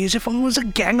looked at me as if I was a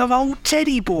gang of old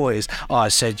teddy boys. I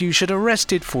said, you should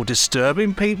arrest it for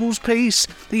disturbing people's peace.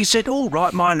 He said, all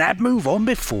right, my lad, move on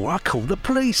before I call the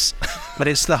police. But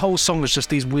it's the whole song is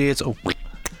just these weird,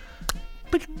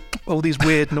 all these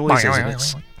weird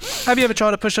noises. Have you ever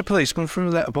tried to push a policeman through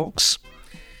a letterbox?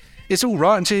 It's all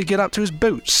right until you get up to his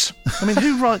boots. I mean,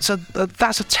 who writes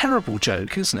that's a terrible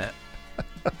joke, isn't it?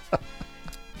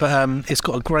 But it's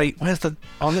got a great... let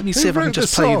me see if I can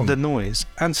just play the noise.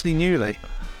 Anthony Newley.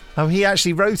 Oh, he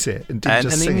actually wrote it and didn't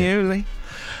just sing Newley.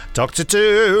 Dr.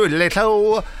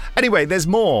 Dolittle. Anyway, there's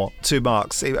more to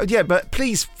Mark's. Yeah, but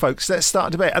please, folks, let's start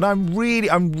a debate. And I'm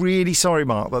really sorry,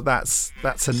 Mark, that's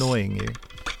annoying you.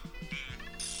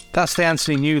 That's the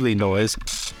Anthony Newley noise.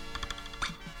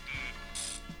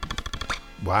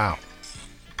 Wow.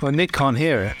 Well, Nick can't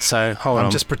hear it, so hold on.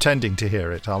 I'm just pretending to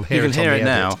hear it. I'll hear it on the edit. You can hear it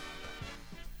now.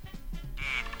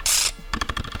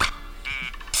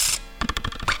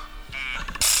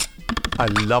 I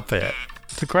love it.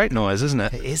 It's a great noise, isn't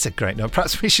it? It is a great noise.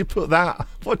 Perhaps we should put that.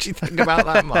 What do you think about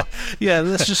that, Mark? Yeah,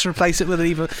 let's just replace it with an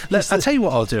even... I'll tell you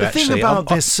what I'll do, actually. The thing about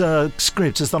this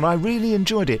script is that I really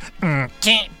enjoyed it. Well,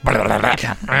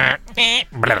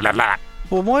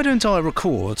 why don't I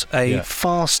record a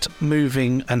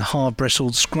fast-moving and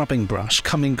hard-bristled scrubbing brush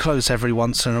coming close every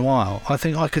once in a while? I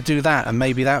think I could do that, and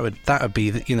maybe that would be,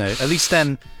 at least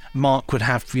then Mark would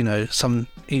have, some...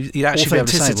 He'd actually be able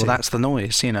to say, well, that's the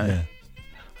noise, Yeah.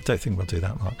 I don't think we'll do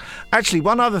that, Mark. Actually,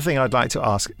 one other thing I'd like to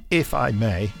ask, if I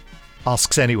may,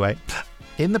 asks anyway.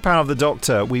 In The Power of the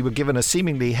Doctor, we were given a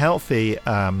seemingly healthy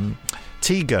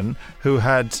Tegan who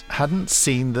hadn't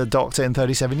seen the Doctor in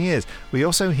 37 years. We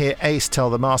also hear Ace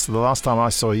tell the Master, the last time I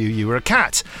saw you, you were a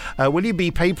cat. Will you be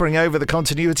papering over the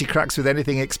continuity cracks with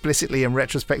anything explicitly and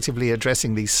retrospectively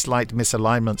addressing these slight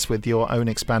misalignments with your own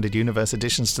expanded universe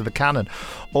additions to the canon?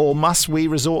 Or must we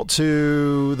resort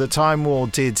to the Time War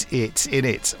did it in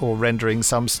it, or rendering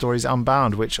some stories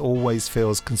unbound, which always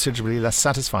feels considerably less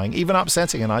satisfying, even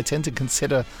upsetting, and I tend to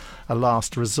consider a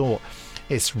last resort.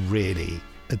 It's really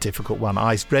a difficult one.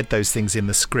 I read those things in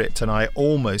the script and I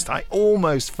almost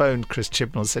phoned Chris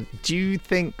Chibnall and said, do you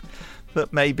think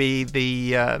that maybe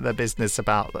the business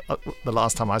about the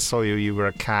last time I saw you, you were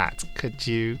a cat, could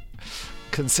you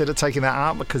consider taking that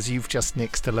out, because you've just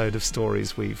nixed a load of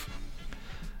stories we've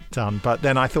done? But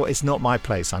then I thought, it's not my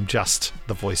place. I'm just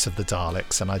the voice of the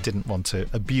Daleks, and I didn't want to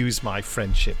abuse my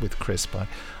friendship with Chris by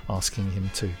asking him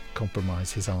to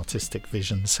compromise his artistic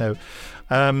vision. So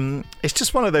it's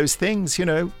just one of those things,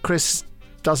 Chris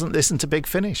doesn't listen to Big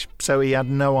Finish, so he had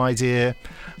no idea.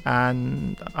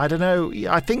 And I don't know,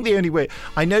 I think the only way,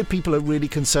 I know people are really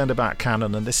concerned about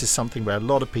canon, and this is something where a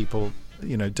lot of people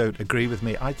don't agree with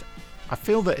me. I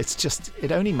feel that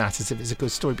it only matters if it's a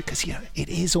good story, because it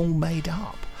is all made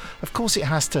up. Of course it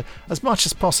has to, as much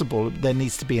as possible, there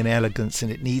needs to be an elegance,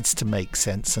 and it needs to make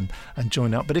sense and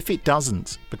join up. But if it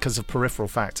doesn't, because of peripheral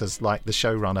factors like the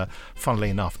showrunner,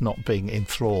 funnily enough, not being in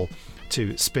thrall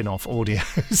to spin-off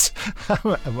audios,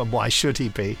 why should he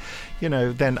be?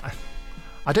 Then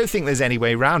I don't think there's any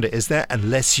way around it, is there?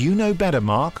 Unless you know better,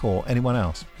 Mark, or anyone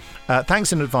else.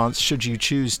 Thanks in advance should you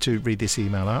choose to read this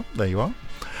email out. There you are.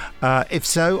 If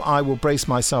so, I will brace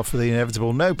myself for the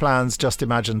inevitable no plans, just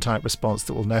imagine type response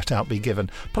that will no doubt be given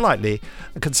politely,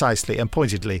 concisely and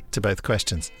pointedly to both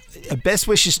questions. Best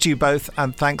wishes to you both,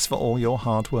 and thanks for all your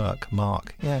hard work,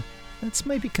 Mark. Yeah, let's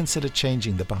maybe consider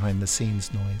changing the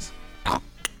behind-the-scenes noise.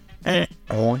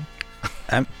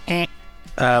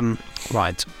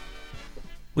 Right.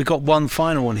 We got one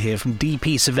final one here from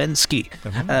DP Savensky.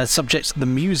 Subject to the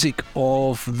music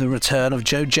of the return of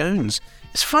Joe Jones.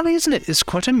 It's funny, isn't it? It's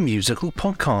quite a musical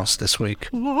podcast this week.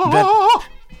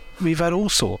 We've had all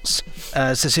sorts.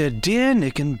 It says here, Dear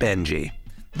Nick and Benji,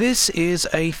 this is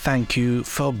a thank you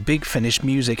for Big Finish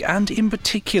music, and in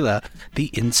particular, the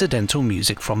incidental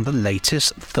music from the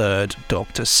latest Third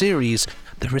Doctor series,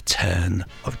 The Return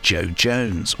of Joe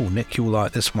Jones. Oh, Nick, you'll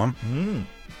like this one.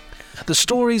 The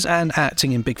stories and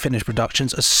acting in Big Finish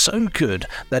productions are so good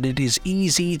that it is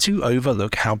easy to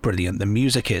overlook how brilliant the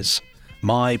music is.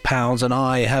 My pals and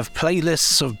I have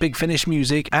playlists of Big Finish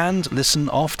music and listen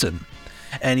often.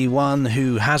 Anyone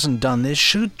who hasn't done this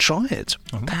should try it.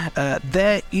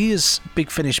 There is Big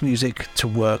Finish music to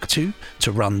work to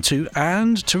run to,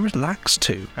 and to relax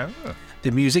to.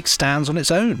 The music stands on its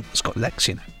own. It's got legs,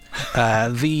 you know.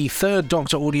 The Third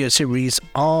Doctor audio series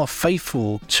are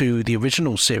faithful to the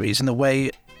original series in the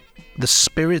way the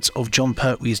spirit of John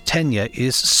Pertwee's tenure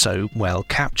is so well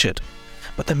captured.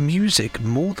 But the music,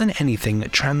 more than anything,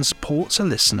 transports a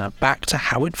listener back to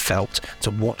how it felt to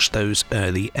watch those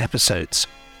early episodes.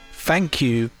 Thank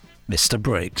you, Mr.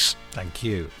 Briggs. Thank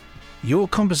you. Your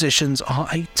compositions are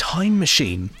a time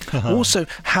machine. Also,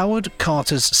 Howard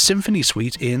Carter's Symphony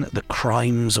Suite in The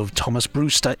Crimes of Thomas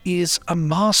Brewster is a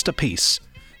masterpiece.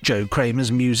 Joe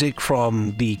Kramer's music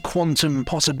from the Quantum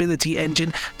Possibility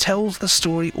Engine tells the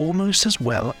story almost as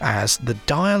well as the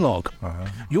dialogue.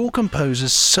 Your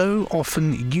composers so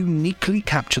often uniquely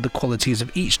capture the qualities of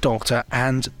each Doctor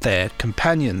and their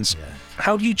companions.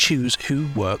 How do you choose who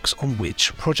works on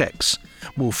which projects?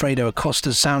 Wilfredo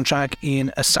Acosta's soundtrack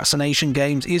in Assassination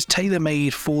Games is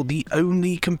tailor-made for the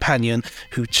only companion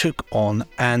who took on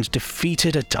and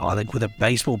defeated a Dalek with a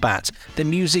baseball bat. The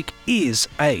music is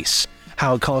ace.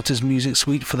 Howard Carter's music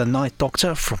suite for the Ninth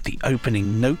Doctor, from the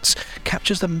opening notes,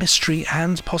 captures the mystery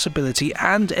and possibility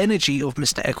and energy of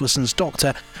Mr. Eccleston's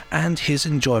Doctor and his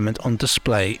enjoyment on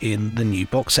display in the new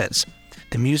box sets.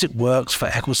 The music works for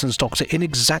Eccleston's Doctor in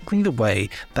exactly the way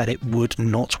that it would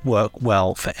not work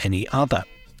well for any other.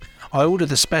 I ordered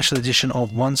the special edition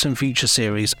of Once and Future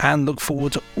series and look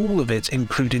forward to all of it,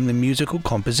 including the musical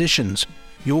compositions.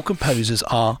 Your composers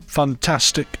are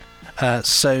fantastic.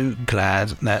 So glad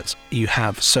that you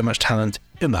have so much talent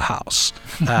in the house.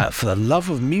 For the love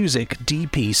of music,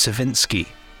 DP Savinsky.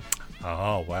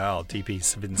 Oh, wow, DP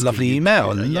Savinsky. Lovely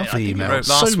email, lovely email. Wrote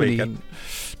last week and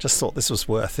just thought this was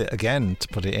worth it again to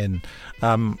put it in.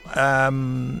 Not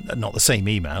the same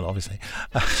email, obviously.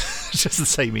 Just the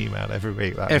same email every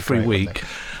week. Every week.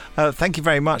 Thank you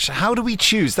very much. How do we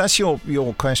choose? That's your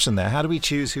question there. How do we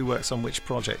choose who works on which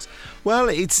projects? Well,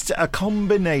 it's a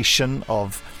combination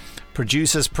of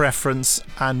producer's preference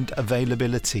and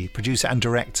availability. Producer and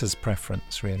director's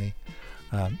preference, really.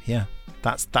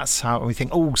 That's how we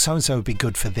think, oh, so-and-so would be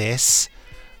good for this.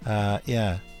 And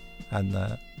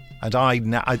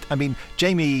I mean,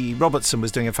 Jamie Robertson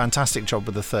was doing a fantastic job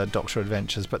with the Third Doctor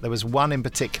Adventures, but there was one in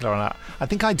particular, and I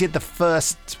think I did the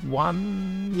first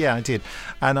one. Yeah, I did.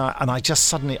 And I just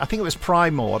suddenly, I think it was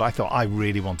Primord, I thought, I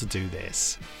really want to do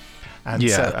this. And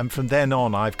so, and from then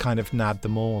on, I've kind of nabbed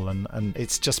them all, and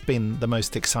it's just been the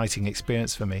most exciting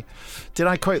experience for me. Did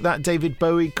I quote that David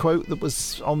Bowie quote that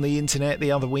was on the internet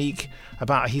the other week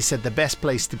about, he said, the best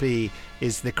place to be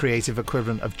is the creative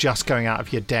equivalent of just going out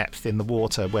of your depth in the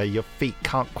water where your feet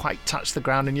can't quite touch the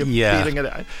ground and you're feeling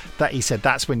it. That, he said,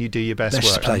 that's when you do your best work.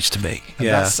 Best place to be.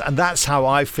 And that's how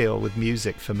I feel with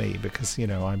music for me, because, you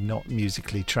know, I'm not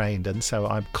musically trained, and so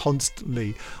I'm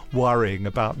constantly worrying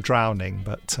about drowning,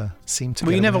 but seem to.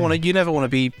 Well, you never want to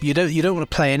be. You don't want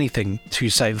to play anything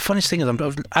too safe. The funniest thing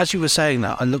is, as you were saying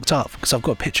that, I looked up because I've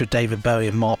got a picture of David Bowie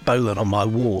and Mark Bolan on my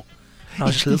wall. I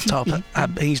just looked up.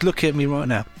 He's looking at me right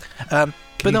now.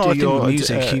 But no, I think with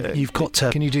music, you've got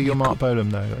to. Can you do your Mark Bolan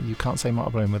though? You can't say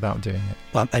Mark Bolan without doing it.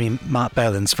 Well, I mean, Mark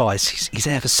Bolan's voice, he's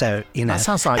ever so, you know. That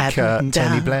sounds like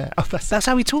Tony Blair. Oh, that's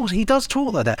how he talks. He does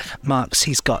talk like that.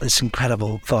 He's got this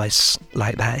incredible voice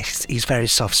like that. He's very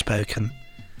soft spoken.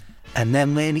 And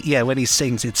then when he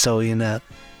sings, it's all, you know.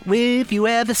 If you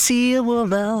ever see a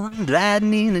woman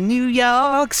riding in New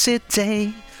York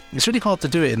City. It's really hard to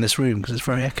do it in this room because it's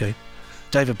very echoey.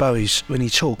 David Bowie's, when he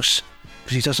talks,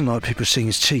 because he doesn't like people seeing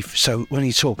his teeth. So when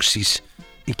he talks,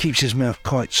 he keeps his mouth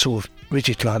quite sort of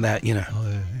rigid like that, you know. Oh,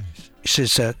 yeah. He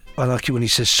says, I like it when he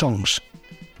says songs.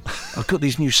 I've got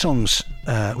these new songs,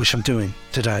 which I'm doing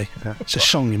today. It's a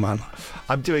song, you man.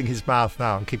 I'm doing his mouth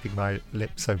now. I'm keeping my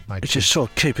lips over my teeth. Just sort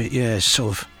of keep it, yeah,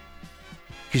 sort of.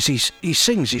 Because he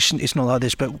sings, it's not like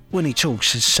this, but when he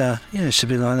talks, it's a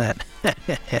bit like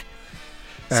that.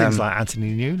 Seems like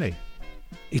Anthony Newley.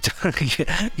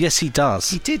 Yes, he does.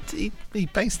 He did. He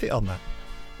based it on that.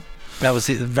 That was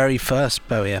the very first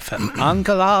Bowie effort.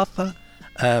 Uncle Arthur.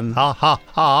 Ha ha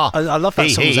ha. I love that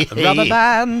song. Rubber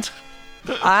band.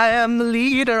 I am the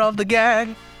leader of the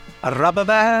gang. A rubber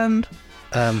band.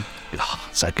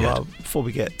 So good. Well, before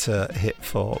we get hit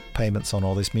for payments on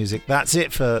all this music, that's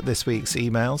it for this week's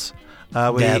emails.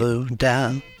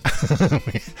 Down.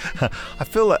 I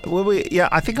feel that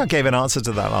I think I gave an answer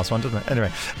to that last one, didn't I?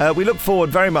 Anyway, we look forward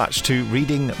very much to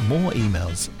reading more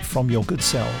emails from your good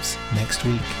selves next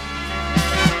week.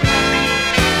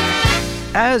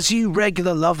 As you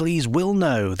regular lovelies will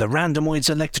know, the Randomoids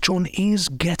Electrotron is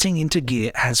getting into gear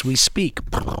as we speak.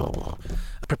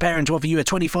 Preparing to offer you a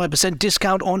 25%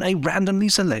 discount on a randomly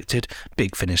selected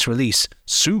Big Finish release.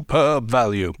 Superb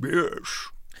value. Yes.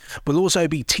 We'll also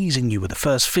be teasing you with the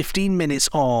first 15 minutes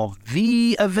of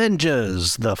The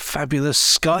Avengers, The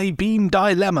Fabulous Skybeam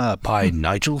Dilemma by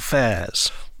Nigel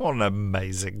Fairs. What an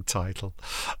amazing title.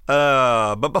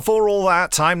 But before all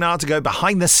that, time now to go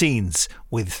behind the scenes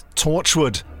with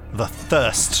Torchwood, The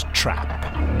Thirst Trap.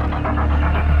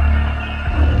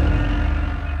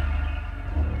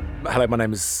 Hello, my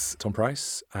name is Tom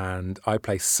Price, and I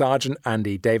play Sergeant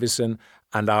Andy Davison,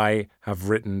 and I have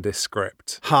written this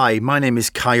script. Hi, my name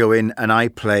is Kai Owen, and I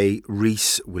play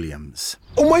Rhys Williams.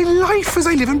 All my life as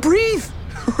I live and breathe!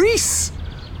 Rhys!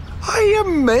 Hiya,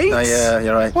 mate! Oh, yeah,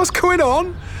 you're right. What's going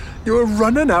on? You're a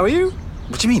runner now, are you?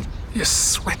 What do you mean? You're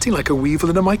sweating like a weevil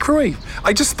in a microwave.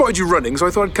 I just spotted you running, so I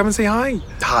thought I'd come and say hi.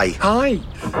 Hi. Hi.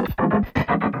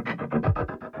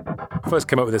 I first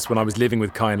came up with this when I was living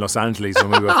with Kai in Los Angeles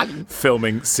when we were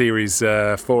filming series 4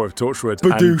 of Torchwood.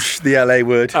 Badoosh, the LA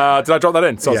word. Did I drop that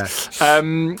in?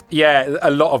 Yeah.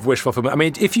 A lot of wish fulfillment. I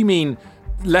mean, if you mean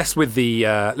less with the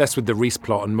Rhys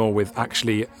plot and more with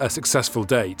actually a successful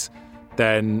date,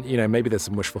 then, you know, maybe there's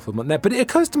some wish fulfillment there. But it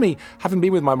occurs to me, having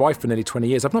been with my wife for nearly 20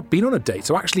 years, I've not been on a date.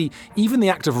 So actually, even the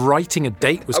act of writing a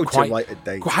date was quite... to write a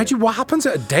date. What happens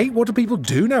at a date? What do people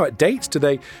do now at dates? Do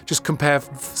they just compare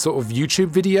sort of YouTube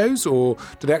videos, or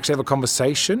do they actually have a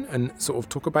conversation and sort of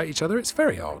talk about each other? It's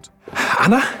very odd.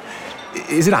 Anna?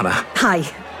 Is it Anna? Hi.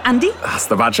 Andy? That's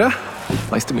the badger.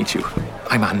 Nice to meet you.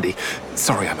 I'm Andy.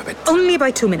 Sorry, I'm a bit... Only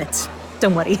about 2 minutes.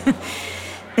 Don't worry.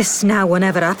 This now or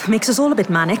never app makes us all a bit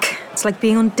manic. It's like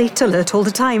being on date alert all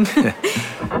the time.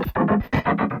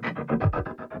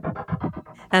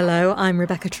 Hello, I'm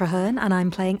Rebecca Traherne, and I'm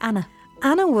playing Anna.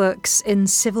 Anna works in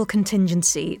Civil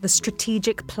Contingency, the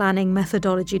Strategic Planning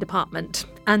Methodology Department.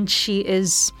 And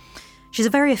she's a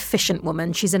very efficient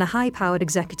woman. She's in a high-powered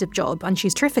executive job, and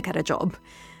she's terrific at her job.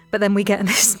 But then we get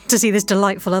to see this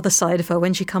delightful other side of her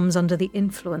when she comes under the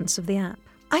influence of the app.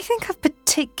 I think I've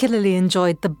particularly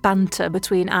enjoyed the banter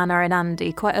between Anna and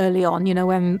Andy quite early on, you know,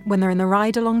 when they're in the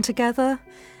ride-along together,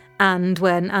 and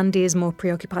when Andy is more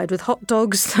preoccupied with hot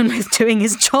dogs than with doing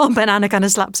his job, and Anna kind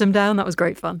of slaps him down. That was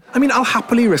great fun. I mean, I'll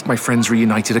happily risk my Friends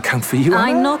Reunited account for you.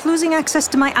 I'm not losing access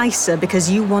to my ISA because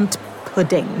you want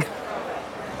pudding.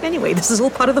 Anyway, this is all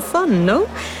part of the fun, no?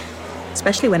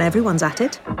 Especially when everyone's at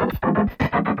it.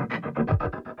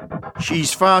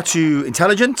 She's far too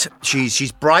intelligent.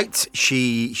 She's bright.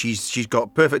 She's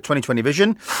got perfect 20/20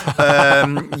 vision.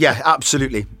 Yeah,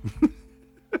 absolutely.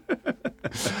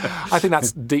 I think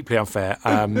that's deeply unfair.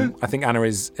 I think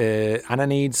Anna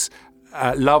needs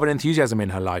love and enthusiasm in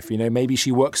her life. You know, maybe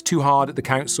she works too hard at the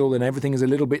council and everything is a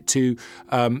little bit too,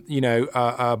 by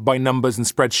numbers and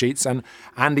spreadsheets. And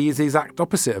Andy is the exact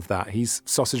opposite of that. He's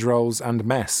sausage rolls and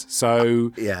mess.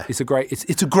 So yeah, it's a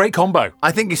great combo.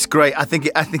 I think it's great. I think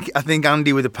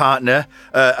Andy with a partner,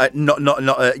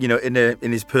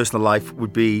 in his personal life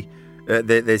would be.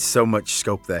 There's so much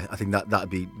scope there. I think that'd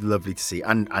be lovely to see.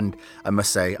 And I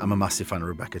must say, I'm a massive fan of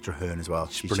Rebecca Traherne as well.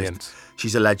 She's brilliant.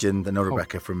 She's a legend. I know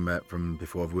Rebecca from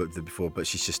before. I've worked with her before, but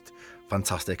she's just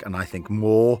fantastic. And I think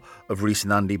more of Rhys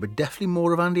and Andy, but definitely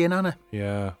more of Andy and Anna.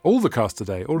 Yeah, all the cast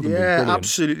today, all of them. Yeah, brilliant.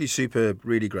 Absolutely superb.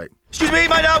 Really great. Excuse me,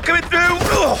 my now coming through.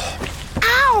 Ugh.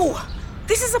 Ow!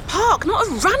 This is a park, not a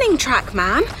running track,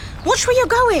 man. Watch where you're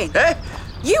going. Eh?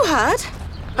 You heard?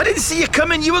 I didn't see you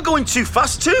coming. You were going too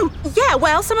fast too. Yeah,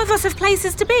 well, some of us have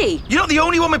places to be. You're not the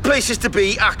only one with places to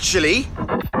be, actually.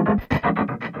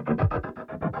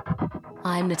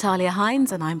 I'm Natalia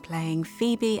Hines and I'm playing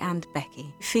Phoebe and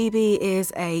Becky. Phoebe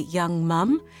is a young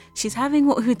mum. She's having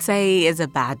what we would say is a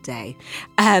bad day.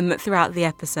 Throughout the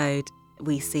episode,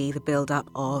 we see the build-up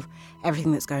of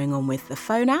everything that's going on with the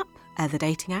phone app, the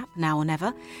dating app, Now or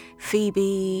Never.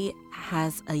 Phoebe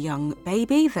has a young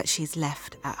baby that she's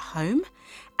left at home,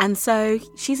 and so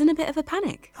she's in a bit of a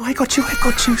panic. Oh, I got you.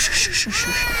 Shh.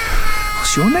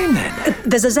 What's your name then?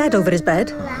 There's a Z over his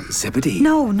bed. Zebedee.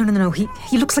 No.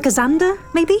 He looks like a Xander,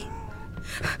 maybe?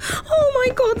 Oh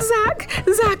my God, Zach!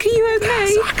 Zach, are you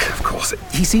okay? Zach, of course.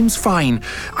 He seems fine.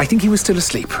 I think he was still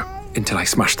asleep until I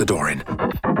smashed the door in.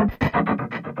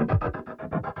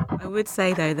 I would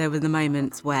say, though, there were the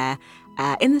moments where,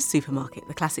 in the supermarket,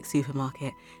 the classic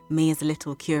supermarket, me as a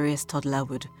little curious toddler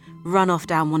would run off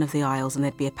down one of the aisles and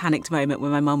there'd be a panicked moment where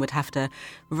my mum would have to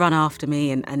run after me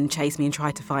and chase me and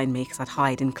try to find me because I'd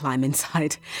hide and climb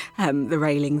inside the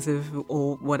railings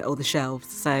or the shelves.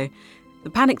 So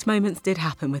the panicked moments did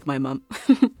happen with my mum.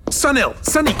 Sonny,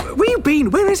 where you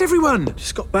been? Where is everyone?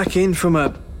 Just got back in from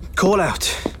a call-out.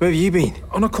 Where have you been?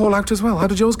 On a call-out as well. How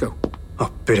did yours go?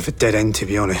 Oh, bit of a dead end, to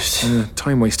be honest.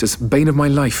 Time wasters. Bane of my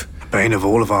life. Bane of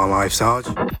all of our lives, Sarge.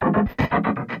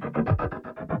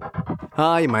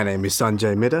 Hi, my name is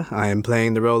Sanjay Midha. I am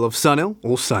playing the role of Sunil,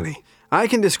 or Sonny. I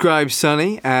can describe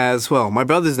Sonny as, well, my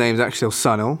brother's name's actually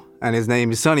Sunil, and his name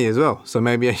is Sonny as well. So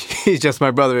maybe he's just my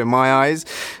brother in my eyes.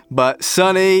 But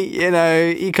Sonny,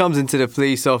 he comes into the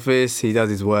police office, he does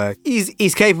his work.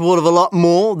 He's capable of a lot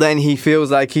more than he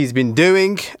feels like he's been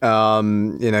doing.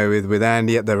 With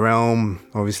Andy at the Realm,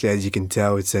 obviously, as you can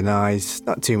tell, it's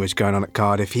not too much going on at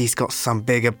Cardiff. He's got some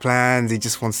bigger plans. He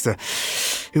just wants to,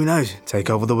 who knows, take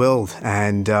over the world.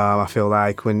 And I feel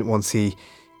like once he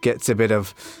gets a bit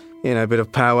of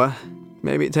power,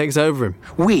 maybe it takes over him.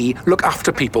 We look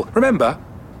after people, remember?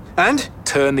 And?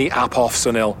 Turn the app off,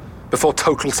 Sunil, before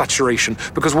total saturation,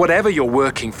 because whatever you're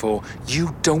working for,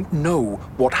 you don't know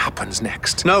what happens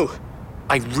next. No.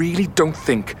 I really don't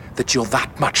think that you're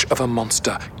that much of a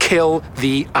monster. Kill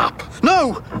the app.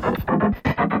 No!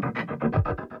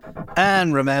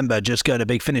 And remember, just go to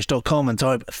bigfinish.com and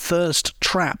type Thirst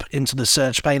Trap into the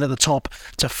search pane at the top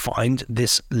to find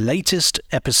this latest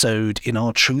episode in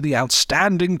our truly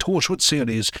outstanding Torchwood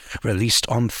series, released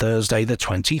on Thursday the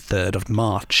 23rd of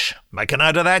March. Make a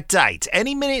note of that date.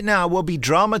 Any minute now, we'll be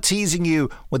drama teasing you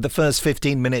with the first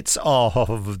 15 minutes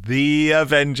of The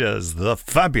Avengers, The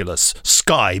Fabulous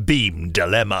Sky Beam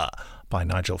Dilemma by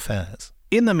Nigel Fairs.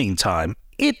 In the meantime,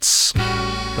 it's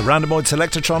the Randomoid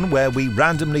Selectatron, where we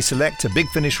randomly select a Big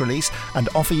Finish release and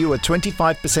offer you a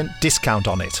 25% discount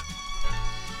on it.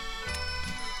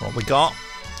 What we got?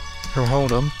 Oh,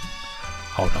 hold on.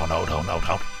 Hold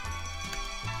on.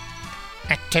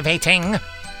 Activating.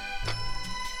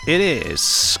 It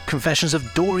is Confessions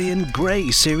of Dorian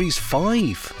Gray, Series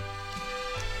 5.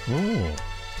 Ooh.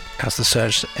 Has the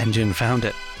search engine found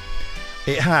it?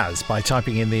 It has, by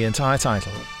typing in the entire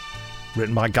title.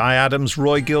 Written by Guy Adams,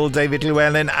 Roy Gill, David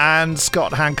Llewellyn and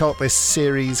Scott Hancock. This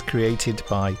series created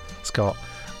by Scott,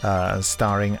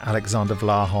 starring Alexander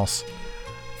Vlahos.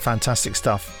 Fantastic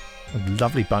stuff. A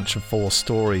lovely bunch of 4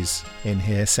 stories in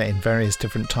here, set in various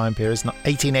different time periods.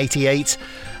 1888,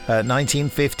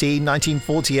 1915,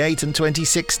 1948 and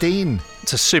 2016.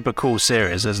 It's a super cool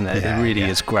series, isn't it? Yeah, it really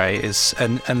is great. It's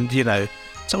and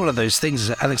it's one of those things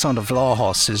that Alexander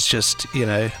Vlahos is just,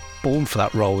 born for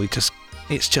that role.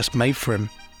 It's just made for him.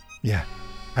 Yeah.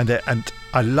 And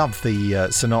I love the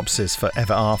synopsis for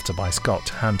Ever After by Scott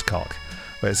Hancock,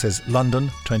 where it says, London,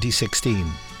 2016,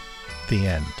 the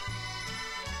end.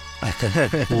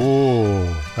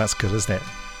 Oh, that's good, isn't it?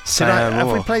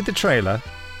 Have we played the trailer?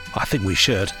 I think we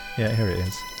should. Yeah, here it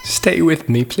is. Stay with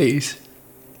me, please.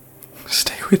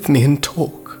 Stay with me and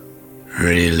talk.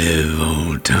 Relive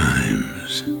old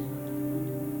times.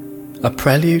 A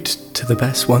prelude to the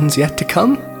best ones yet to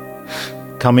come?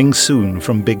 Coming soon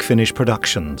from Big Finish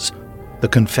Productions, The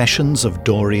Confessions of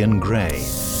Dorian Gray,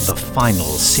 the final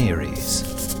series.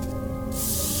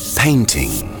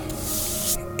 Painting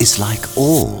is like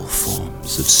all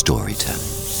forms of storytelling.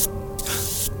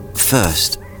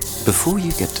 First, before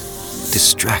you get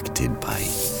distracted by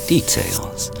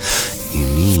details, you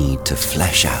need to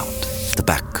flesh out the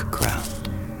background.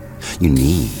 You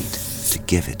need to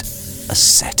give it a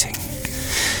setting.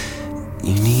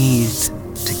 You need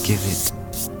to give it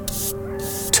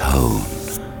tone.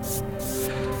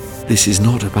 This is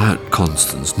not about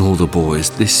Constance nor the boys.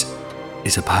 This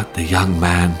is about the young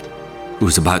man who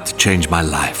is about to change my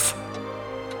life.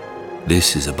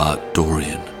 This is about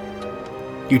Dorian.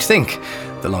 You'd think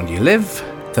the longer you live,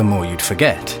 the more you'd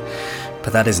forget.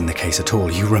 But that isn't the case at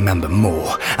all. You remember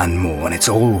more, and it's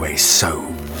always so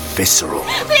visceral.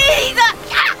 Please!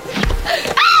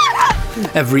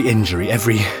 Every injury,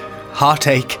 every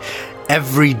heartache,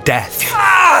 every death.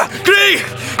 Glee!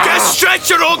 Just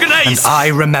stretch your organates! And I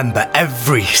remember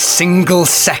every single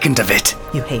second of it.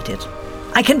 You hate it.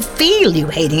 I can feel you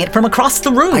hating it from across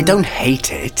the room. I don't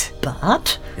hate it.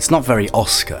 But? It's not very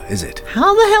Oscar, is it?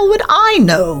 How the hell would I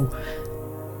know?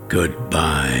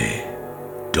 Goodbye,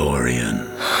 Dorian.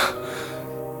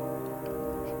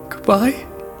 Goodbye?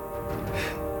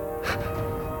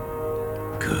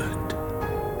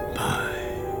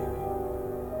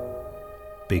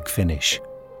 Big Finish.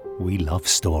 We love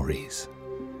stories.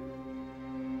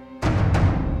 There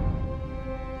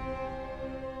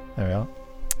we are.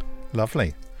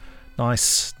 Lovely.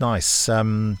 Nice.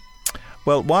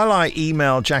 Well, while I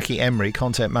email Jackie Emery,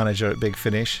 content manager at Big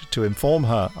Finish, to inform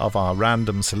her of our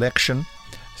random selection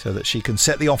so that she can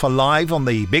set the offer live on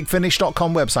the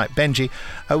bigfinish.com website, Benji,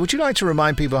 would you like to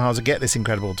remind people how to get this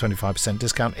incredible 25%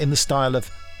 discount in the style of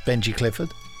Benji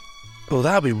Clifford? Well,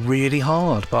 that'll be really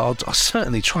hard, but I'll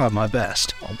certainly try my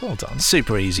best. Oh, well done.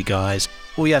 Super easy, guys.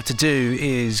 All you have to do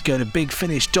is go to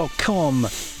bigfinish.com,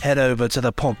 head over to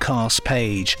the podcast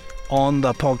page. On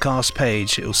the podcast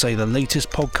page, it will say the latest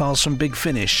podcast from Big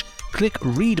Finish. Click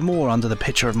read more under the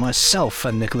picture of myself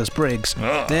and Nicholas Briggs.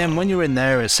 Then when you're in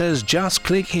there, it says just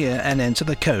click here and enter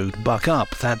the code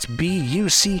BUCKUP. That's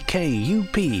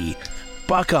BUCKUP.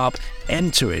 Buck up,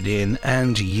 enter it in,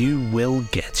 and you will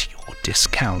get your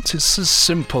discount. It's as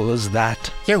simple as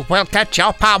that. You will get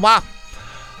your power.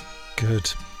 Good.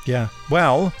 Yeah.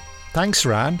 Well, thanks,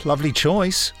 Rand. Lovely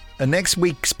choice. And next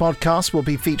week's podcast will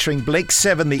be featuring Blake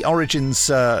 7, the Origins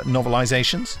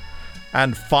novelizations,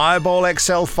 and Fireball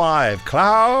XL5,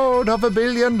 Cloud of a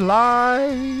Billion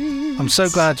Lights. I'm so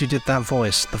glad you did that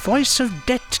voice. The voice of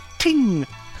Det Ting.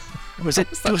 Was it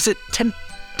Ten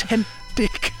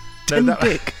Dick?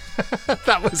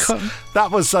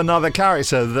 That was another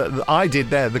character that I did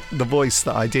there, the voice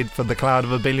that I did for the Cloud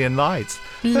of a Billion Lights.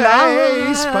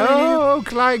 They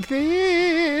spoke like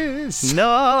this.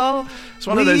 No, it's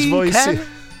one of those voices.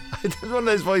 It's one of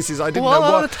those voices I didn't know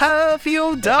what have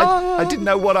you done? I didn't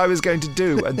know what I was going to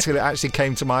do until it actually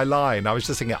came to my line. I was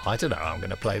just thinking, I don't know how I'm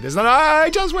going to play this, and I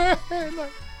just went.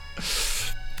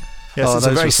 Yes, it's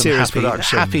a very serious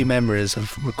production. Happy memories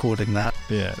of recording that.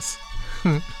 Yes.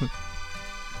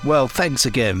 Well, thanks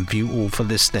again, you all, for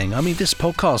listening. I mean, this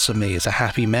podcast for me is a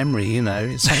happy memory, you know.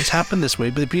 It's happened this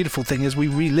week, but the beautiful thing is we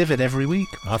relive it every week.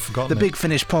 I've forgotten The Big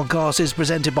Finish podcast is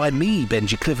presented by me,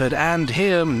 Benji Clifford, and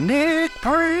him, Nick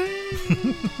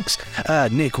Briggs.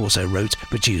 Nick also wrote,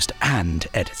 produced, and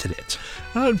edited it.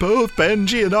 And both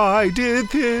Benji and I did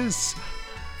this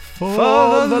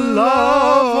for the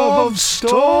love of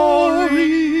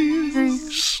stories.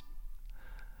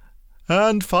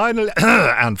 And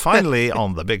finally,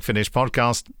 on the Big Finish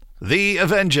podcast, The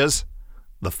Avengers,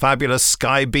 The Fabulous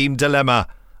Skybeam Dilemma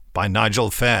by Nigel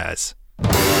Fairs.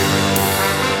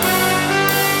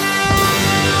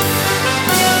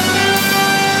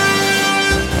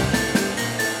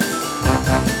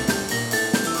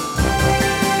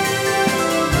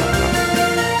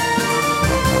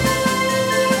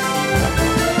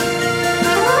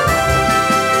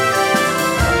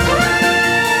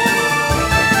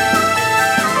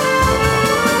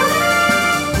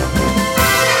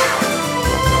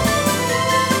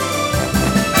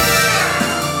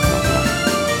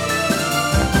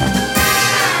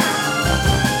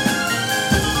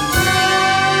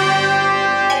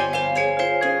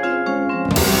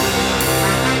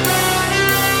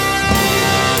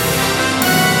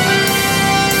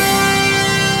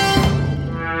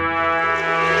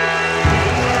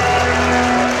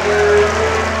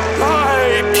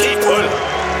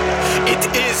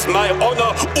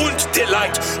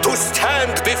 delight to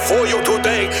stand before you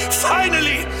today.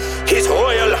 Finally, His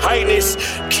Royal Highness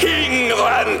King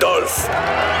Randolph.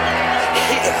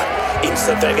 Here in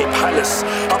the very palace,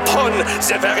 upon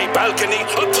the very balcony,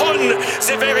 upon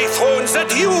the very thrones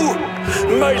that you,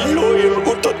 my loyal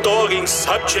and adoring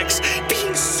subjects,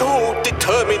 being so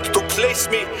determined to place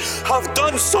me, have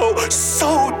done so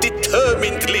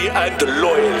determinedly and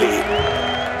loyally.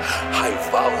 I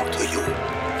vow to you,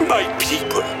 my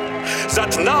people,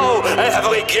 that now I have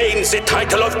regained the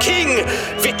title of king,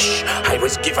 which I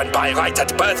was given by right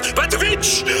at birth, but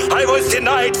which I was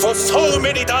denied for so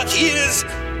many dark years.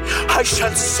 I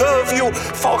shall serve you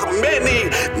for many,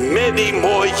 many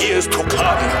more years to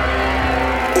come.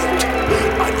 And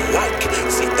unlike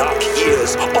the dark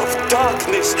years of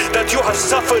darkness that you have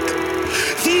suffered,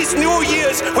 these new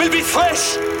years will be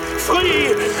fresh,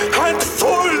 free, and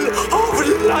full of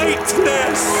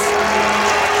lightness.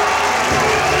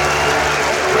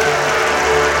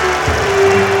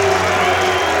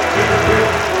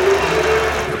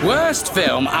 Worst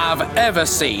film I've ever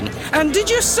seen. And did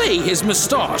you see his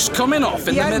moustache coming off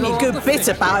in the middle? The only good bit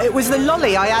about it was the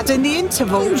lolly I had in the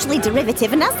interval. Hugely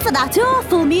derivative, and as for that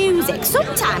awful music,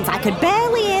 sometimes I could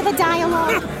barely hear the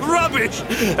dialogue. Rubbish!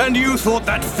 And you thought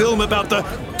that film about the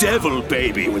devil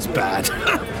baby was bad.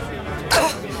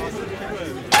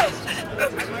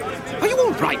 Are you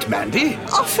all right, Mandy?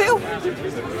 I feel...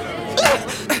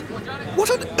 What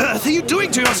on earth are you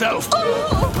doing to yourself?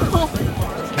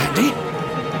 Mandy?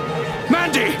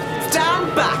 Mandy!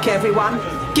 Stand back, everyone.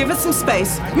 Give us some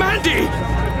space. Mandy!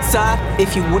 Sir,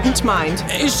 if you wouldn't mind.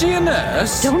 Is she a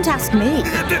nurse? Don't ask me.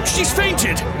 She's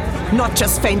fainted. Not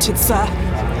just fainted, sir.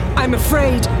 I'm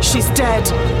afraid she's dead.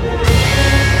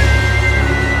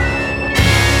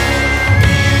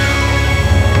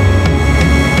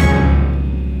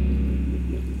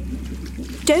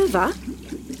 Dover?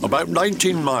 About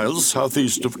 19 miles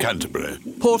southeast of Canterbury.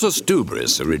 Portus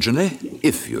Dubris, originally,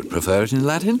 if you'd prefer it in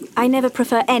Latin. I never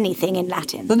prefer anything in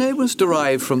Latin. The name was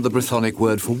derived from the Brythonic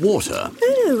word for water.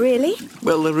 Oh, really?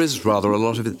 Well, there is rather a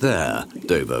lot of it there,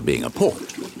 Dover being a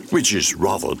port. Which is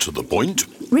rather to the point.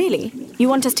 Really? You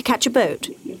want us to catch a boat?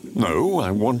 No, I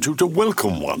want you to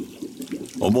welcome one.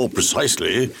 Or more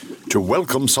precisely, to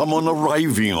welcome someone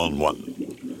arriving on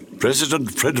one.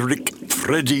 President Frederick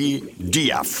Freddy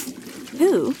Diaf.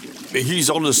 Who? He's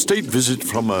on a state visit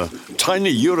from a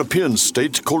tiny European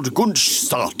state called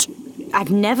Gunstadt. I've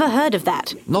never heard of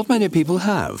that. Not many people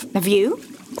have. Have you?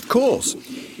 Of course.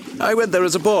 I went there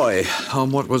as a boy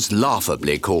on what was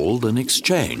laughably called an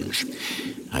exchange.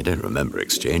 I don't remember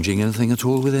exchanging anything at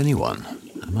all with anyone.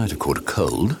 I might have caught a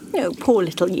cold. Oh, poor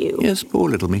little you. Yes, poor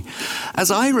little me. As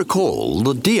I recall,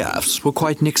 the Diafs were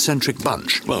quite an eccentric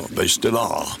bunch. Well, they still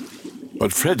are.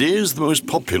 But Freddy is the most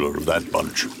popular of that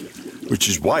bunch, which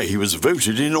is why he was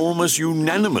voted in almost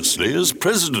unanimously as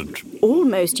president.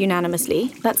 Almost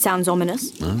unanimously? That sounds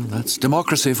ominous. Well, that's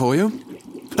democracy for you.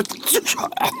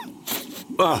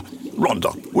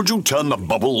 Rhonda, would you turn the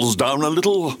bubbles down a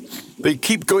little? They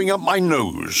keep going up my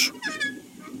nose.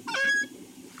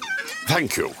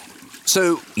 Thank you.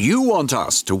 So, you want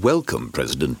us to welcome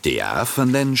President Diaf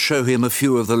and then show him a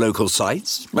few of the local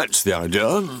sights? That's the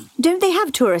idea. Don't they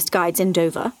have tourist guides in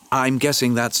Dover? I'm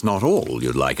guessing that's not all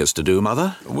you'd like us to do,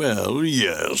 Mother? Well,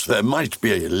 yes, there might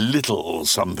be a little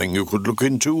something you could look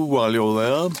into while you're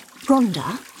there.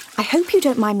 Rhonda, I hope you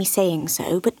don't mind me saying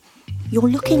so, but you're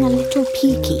looking a little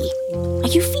peaky. Are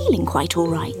you feeling quite all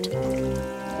right?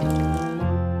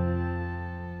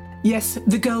 Yes,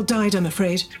 the girl died, I'm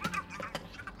afraid.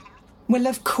 Well,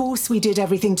 of course we did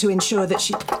everything to ensure that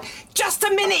she... Just a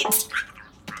minute!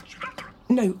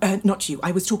 No, not you.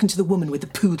 I was talking to the woman with the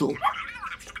poodle.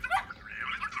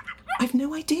 I've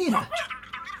no idea.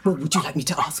 Well, would you like me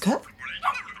to ask her?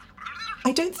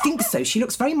 I don't think so. She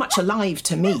looks very much alive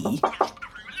to me.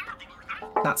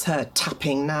 That's her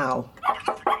tapping now.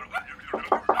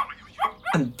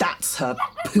 And that's her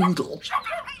poodle.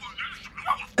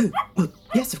 Oh, well,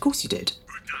 yes, of course you did.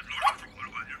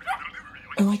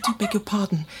 Oh, I do beg your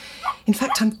pardon. In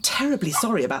fact, I'm terribly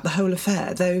sorry about the whole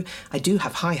affair, though I do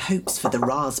have high hopes for the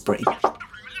raspberry.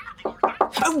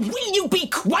 Oh, will you be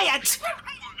quiet?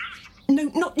 No,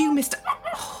 not you, Mr...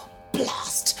 Oh,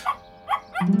 blast.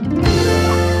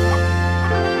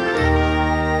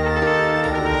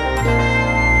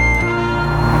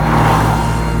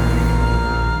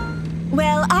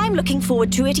 Well, I'm looking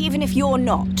forward to it, even if you're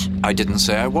not. I didn't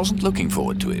say I wasn't looking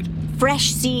forward to it.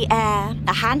 Fresh sea air,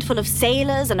 a handful of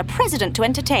sailors, and a president to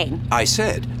entertain. I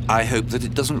said, I hope that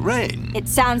it doesn't rain. It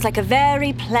sounds like a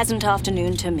very pleasant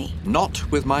afternoon to me. Not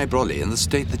with my brolly in the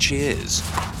state that she is.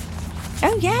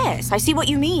 Oh, yes, I see what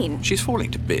you mean. She's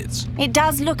falling to bits. It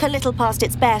does look a little past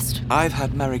its best. I've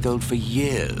had Marigold for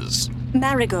years.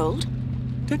 Marigold?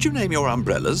 Don't you name your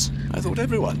umbrellas? I thought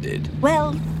everyone did.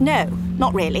 Well, no,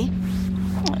 not really.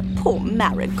 Oh, poor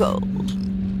Marigold.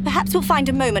 Perhaps we'll find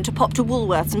a moment to pop to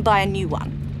Woolworths and buy a new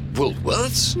one.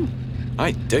 Woolworths?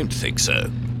 I don't think so.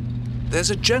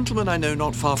 There's a gentleman I know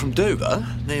not far from Dover,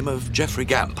 name of Geoffrey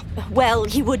Gamp. Well,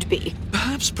 he would be.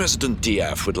 Perhaps President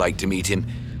Diaf would like to meet him.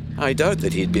 I doubt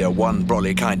that he'd be a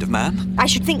one-brolly kind of man. I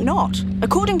should think not.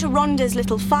 According to Rhonda's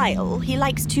little file, he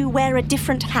likes to wear a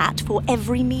different hat for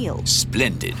every meal.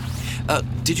 Splendid.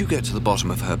 Did you get to the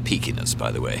bottom of her peakiness,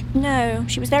 by the way? No,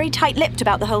 she was very tight-lipped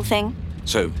about the whole thing.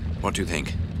 So, what do you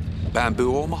think?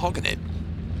 Bamboo or mahogany?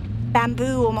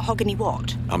 Bamboo or mahogany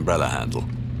what? Umbrella handle.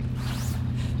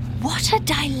 What a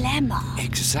dilemma.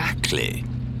 Exactly.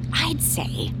 I'd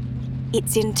say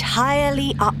it's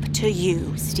entirely up to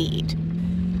you, Steed.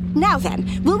 Now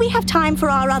then, will we have time for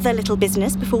our other little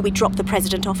business before we drop the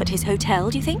president off at his hotel,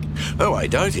 do you think? Oh, I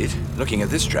doubt it, looking at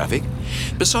this traffic.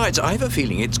 Besides, I have a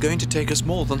feeling it's going to take us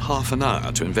more than half an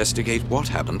hour to investigate what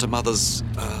happened to Mother's,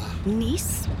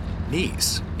 Niece?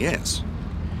 Niece, yes.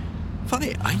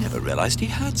 Funny, I never realized he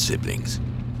had siblings.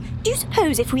 Do you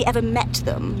suppose if we ever met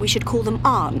them, we should call them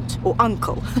aunt or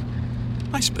uncle?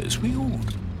 I suppose we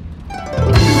ought.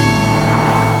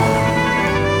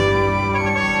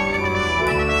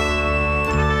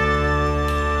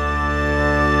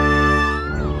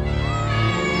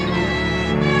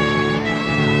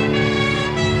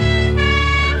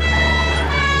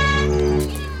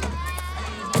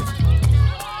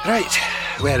 Right.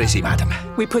 Where is he, madam?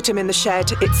 We put him in the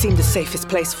shed. It seemed the safest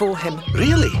place for him.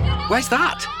 Really? Why's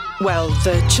that? Well,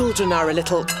 the children are a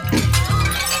little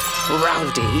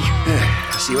rowdy.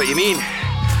 I see what you mean.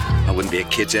 I wouldn't be a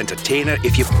kid's entertainer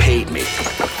if you paid me.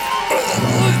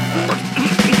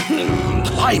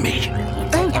 Blimey.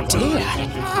 Oh, dear.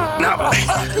 Now,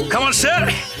 come on, sir.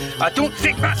 I don't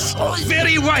think that's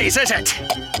very wise, is it?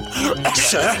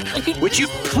 Sir, would you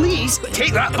please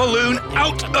take that balloon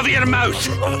out of your mouth?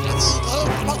 Oh,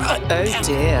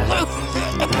 dear.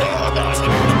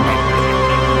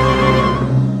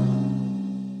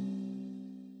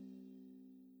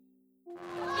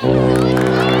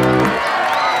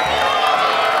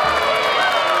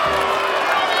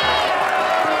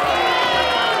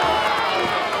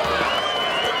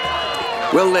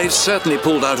 Well, they've certainly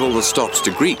pulled out all the stops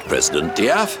to greet President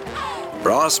Diaf.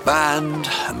 Brass band,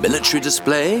 a military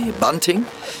display, bunting.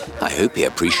 I hope he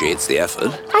appreciates the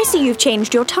effort. I see you've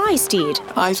changed your tie, Steed.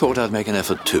 I thought I'd make an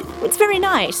effort too. It's very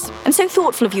nice, and so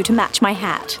thoughtful of you to match my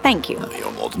hat. Thank you.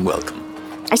 You're more than welcome.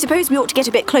 I suppose we ought to get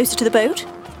a bit closer to the boat.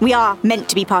 We are meant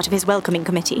to be part of his welcoming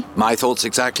committee. My thoughts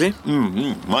exactly?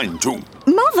 Mine too.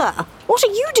 Mother, what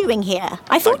are you doing here?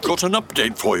 I've got an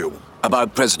update for you.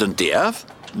 About President Diaf?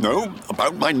 No,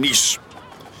 about my niece.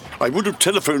 I would have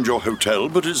telephoned your hotel,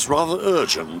 but it's rather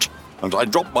urgent, and I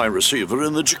dropped my receiver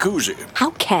in the jacuzzi.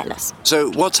 How careless. So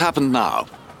what's happened now?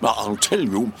 I'll tell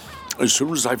you as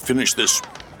soon as I've finished this.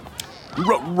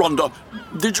 Rhonda,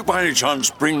 did you by any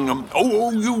chance bring...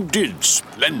 Oh, you did.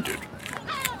 Splendid.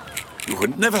 You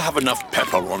could never have enough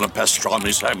pepper on a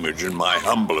pastrami sandwich, in my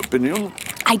humble opinion.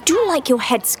 I do like your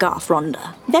headscarf,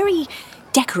 Rhonda. Very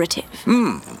decorative.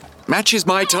 Matches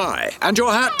my tie. And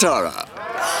your hat, Tara.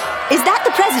 Is that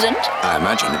the president? I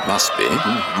imagine it must be.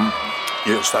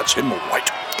 Yes, that's him all right.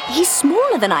 He's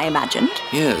smaller than I imagined.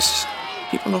 Yes,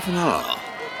 people often are.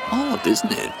 Odd,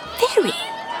 isn't it? Very.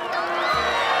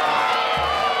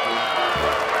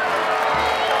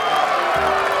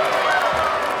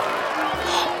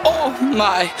 Oh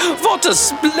my, what a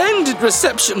splendid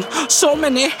reception. So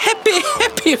many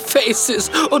happy faces.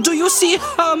 Oh, do you see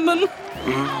Herman?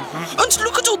 And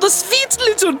look at all the sweet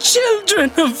little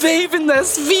children waving their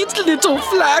sweet little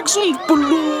flags and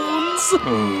balloons.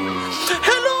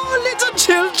 Hello, little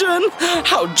children.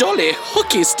 How jolly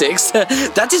hockey sticks.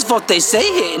 That is what they say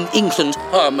here in England,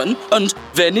 Herman. And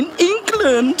when in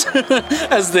England,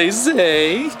 as they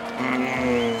say.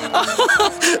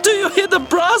 Do you hear the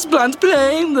brass band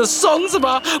playing the songs of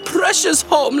our precious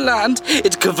homeland?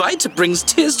 It quite brings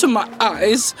tears to my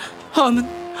eyes. Herman,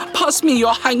 pass me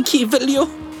your hanky, will you?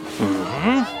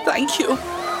 Thank you.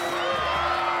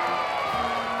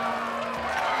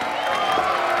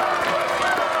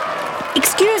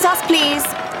 Excuse us, please.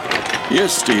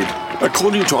 Yes, Steed.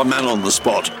 According to a man on the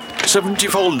spot,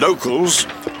 74 locals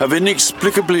have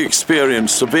inexplicably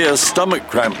experienced severe stomach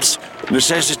cramps,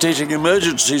 necessitating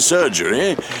emergency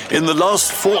surgery in the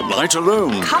last fortnight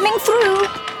alone. Coming through.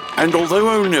 And although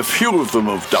only a few of them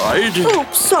have died... Oh,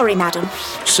 sorry, madam.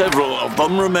 Several of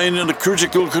them remain in a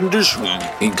critical condition.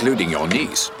 Including your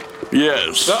niece?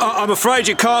 Yes. I'm afraid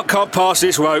you can't cut past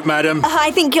this rope, madam.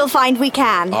 I think you'll find we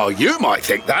can. Oh, you might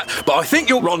think that, but I think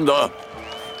you'll... Rhonda,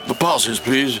 the passes,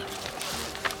 please.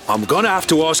 I'm going to have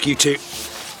to ask you to...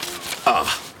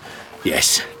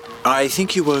 yes. I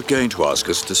think you were going to ask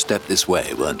us to step this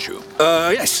way, weren't you?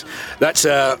 Yes. That's,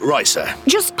 right, sir.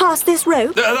 Just past this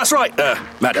rope? That's right,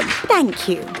 madam. Thank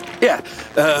you. Yeah,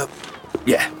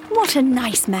 yeah. What a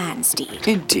nice man, Steed.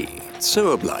 Indeed.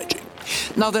 So obliging.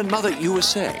 Now then, Mother, you were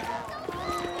saying...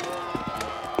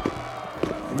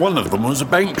 One of them was a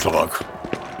bank clerk.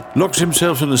 Locked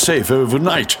himself in a safe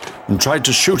overnight and tried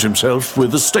to shoot himself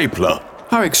with a stapler.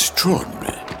 How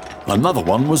extraordinary. Another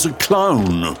one was a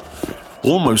clown.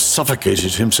 Almost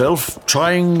suffocated himself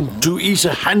trying to eat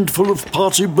a handful of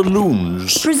party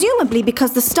balloons. Presumably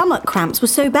because the stomach cramps were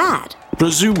so bad.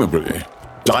 Presumably.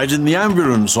 Died in the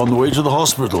ambulance on the way to the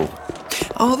hospital.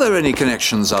 Are there any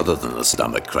connections other than the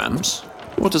stomach cramps?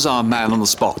 What does our man on the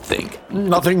spot think?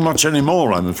 Nothing much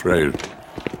anymore, I'm afraid.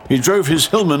 He drove his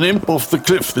Hillman imp off the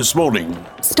cliff this morning.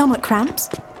 Stomach cramps?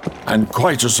 And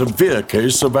quite a severe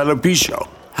case of alopecia.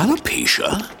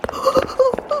 Alopecia?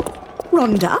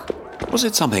 Rhonda? Was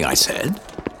it something I said?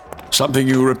 Something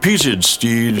you repeated,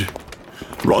 Steed.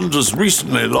 Rhonda's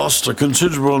recently lost a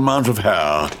considerable amount of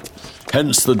hair,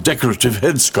 hence the decorative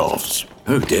headscarves.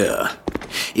 Oh dear.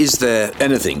 Is there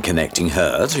anything connecting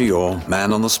her to your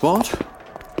man on the spot?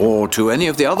 Or to any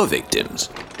of the other victims?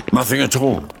 Nothing at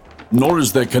all. Nor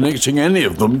is there connecting any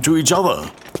of them to each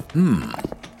other.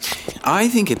 I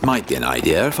think it might be an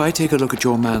idea if I take a look at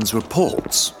your man's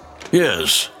reports.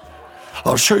 Yes.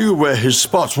 I'll show you where his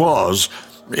spot was,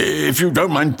 if you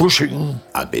don't mind pushing.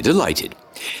 I'd be delighted.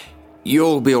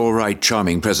 You'll be all right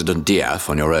charming President Diaf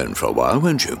on your own for a while,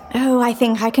 won't you? Oh, I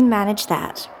think I can manage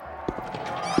that.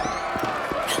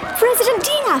 President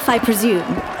Diaf, I presume.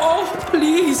 Oh,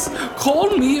 please,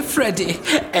 call me Freddy.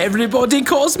 Everybody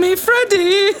calls me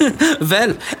Freddy.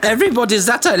 Well, everybody's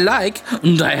that I like,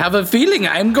 and I have a feeling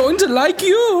I'm going to like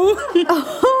you.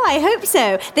 Oh, I hope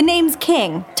so. The name's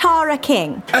King. Tara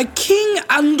King. A king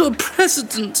and a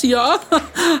president, yeah?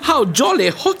 How jolly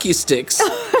hockey sticks.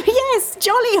 Oh, yes,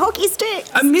 jolly hockey sticks.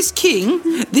 Miss King,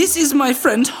 this is my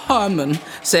friend Herman.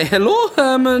 Say hello,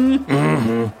 Herman.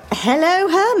 Hello,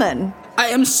 Herman. I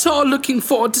am so looking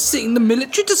forward to seeing the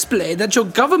military display that your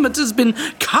government has been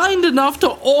kind enough to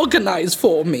organize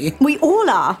for me. We all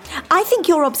are. I think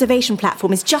your observation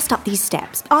platform is just up these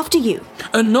steps. After you.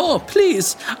 No,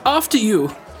 please, after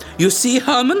you. You see,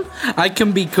 Herman, I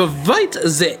can be quite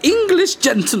the English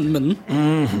gentleman.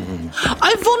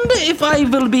 I wonder if I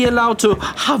will be allowed to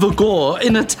have a go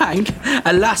in a tank.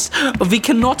 Alas, we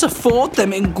cannot afford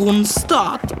them in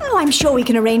Gunstad. Oh, I'm sure we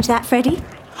can arrange that, Freddy.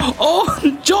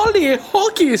 Oh, jolly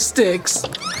hockey sticks.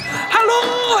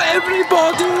 Hello,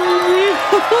 everybody.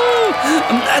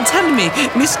 Tell me,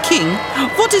 Miss King,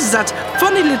 what is that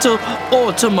funny little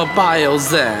automobile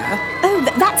there? Oh,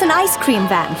 that's an ice cream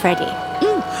van, Freddy.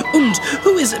 And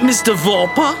who is Mr.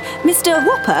 Whopper? Mr.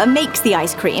 Whopper makes the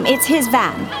ice cream. It's his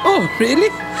van. Oh, really?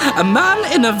 A man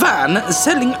in a van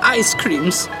selling ice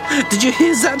creams. Did you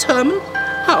hear that, Herman?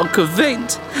 How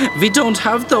quaint. We don't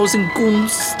have those in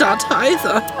Gunstad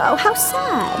either. Oh, how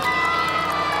sad.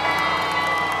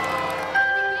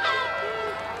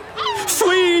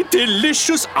 Free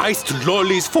delicious iced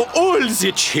lollies for all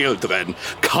the children.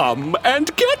 Come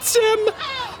and get them.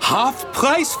 Half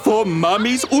price for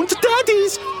mummies and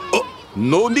daddies. Oh,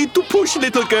 no need to push,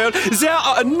 little girl. There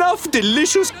are enough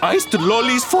delicious iced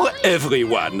lollies for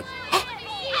everyone.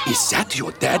 Is that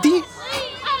your daddy?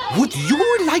 Would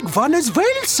you like one as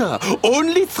well, sir?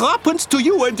 Only threepence to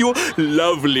you and your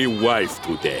lovely wife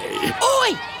today.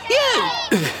 Oi,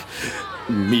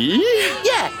 you! Me?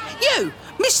 Yeah, you,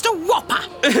 Mr. Whopper.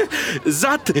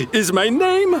 That is my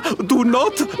name. Do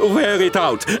not wear it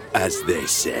out, as they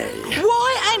say.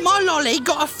 Why ain't my lolly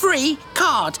got a free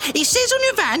card? It says on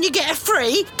your van you get a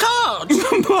free card.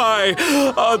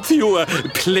 My, aren't you a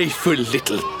playful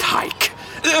little tyke?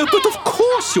 But of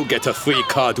course you get a free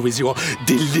card with your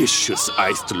delicious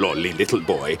iced lolly, little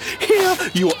boy. Here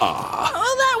you are.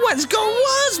 Oh, that one's got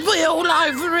Worsby all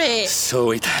over it.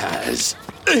 So it has.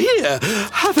 Here,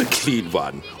 have a clean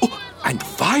one. Oh, and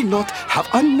why not have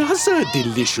another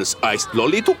delicious iced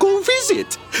lolly to go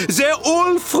visit? They're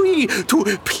all free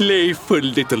to playful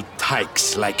little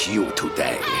tykes like you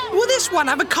today. Will this one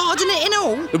have a card in it in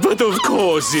all? But of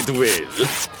course it will.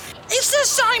 It's the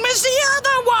same as the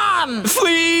other one!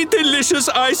 Free delicious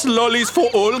iced lollies for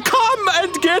all. Come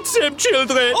and get them,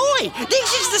 children! Oi!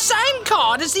 This is the same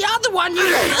card as the other one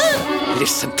you...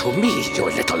 Listen to me, you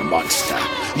little monster.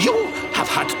 You have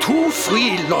had 2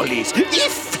 free lollies.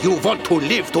 If you want to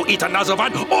live to eat another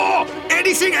one, or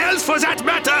anything else for that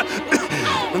matter,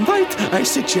 might I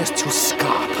suggest you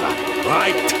scarper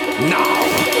right now?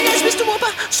 Yes, Mr.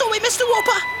 Whopper. Sorry, Mr.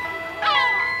 Whopper.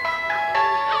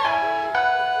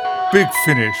 Big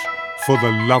finish for the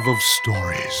love of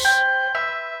stories.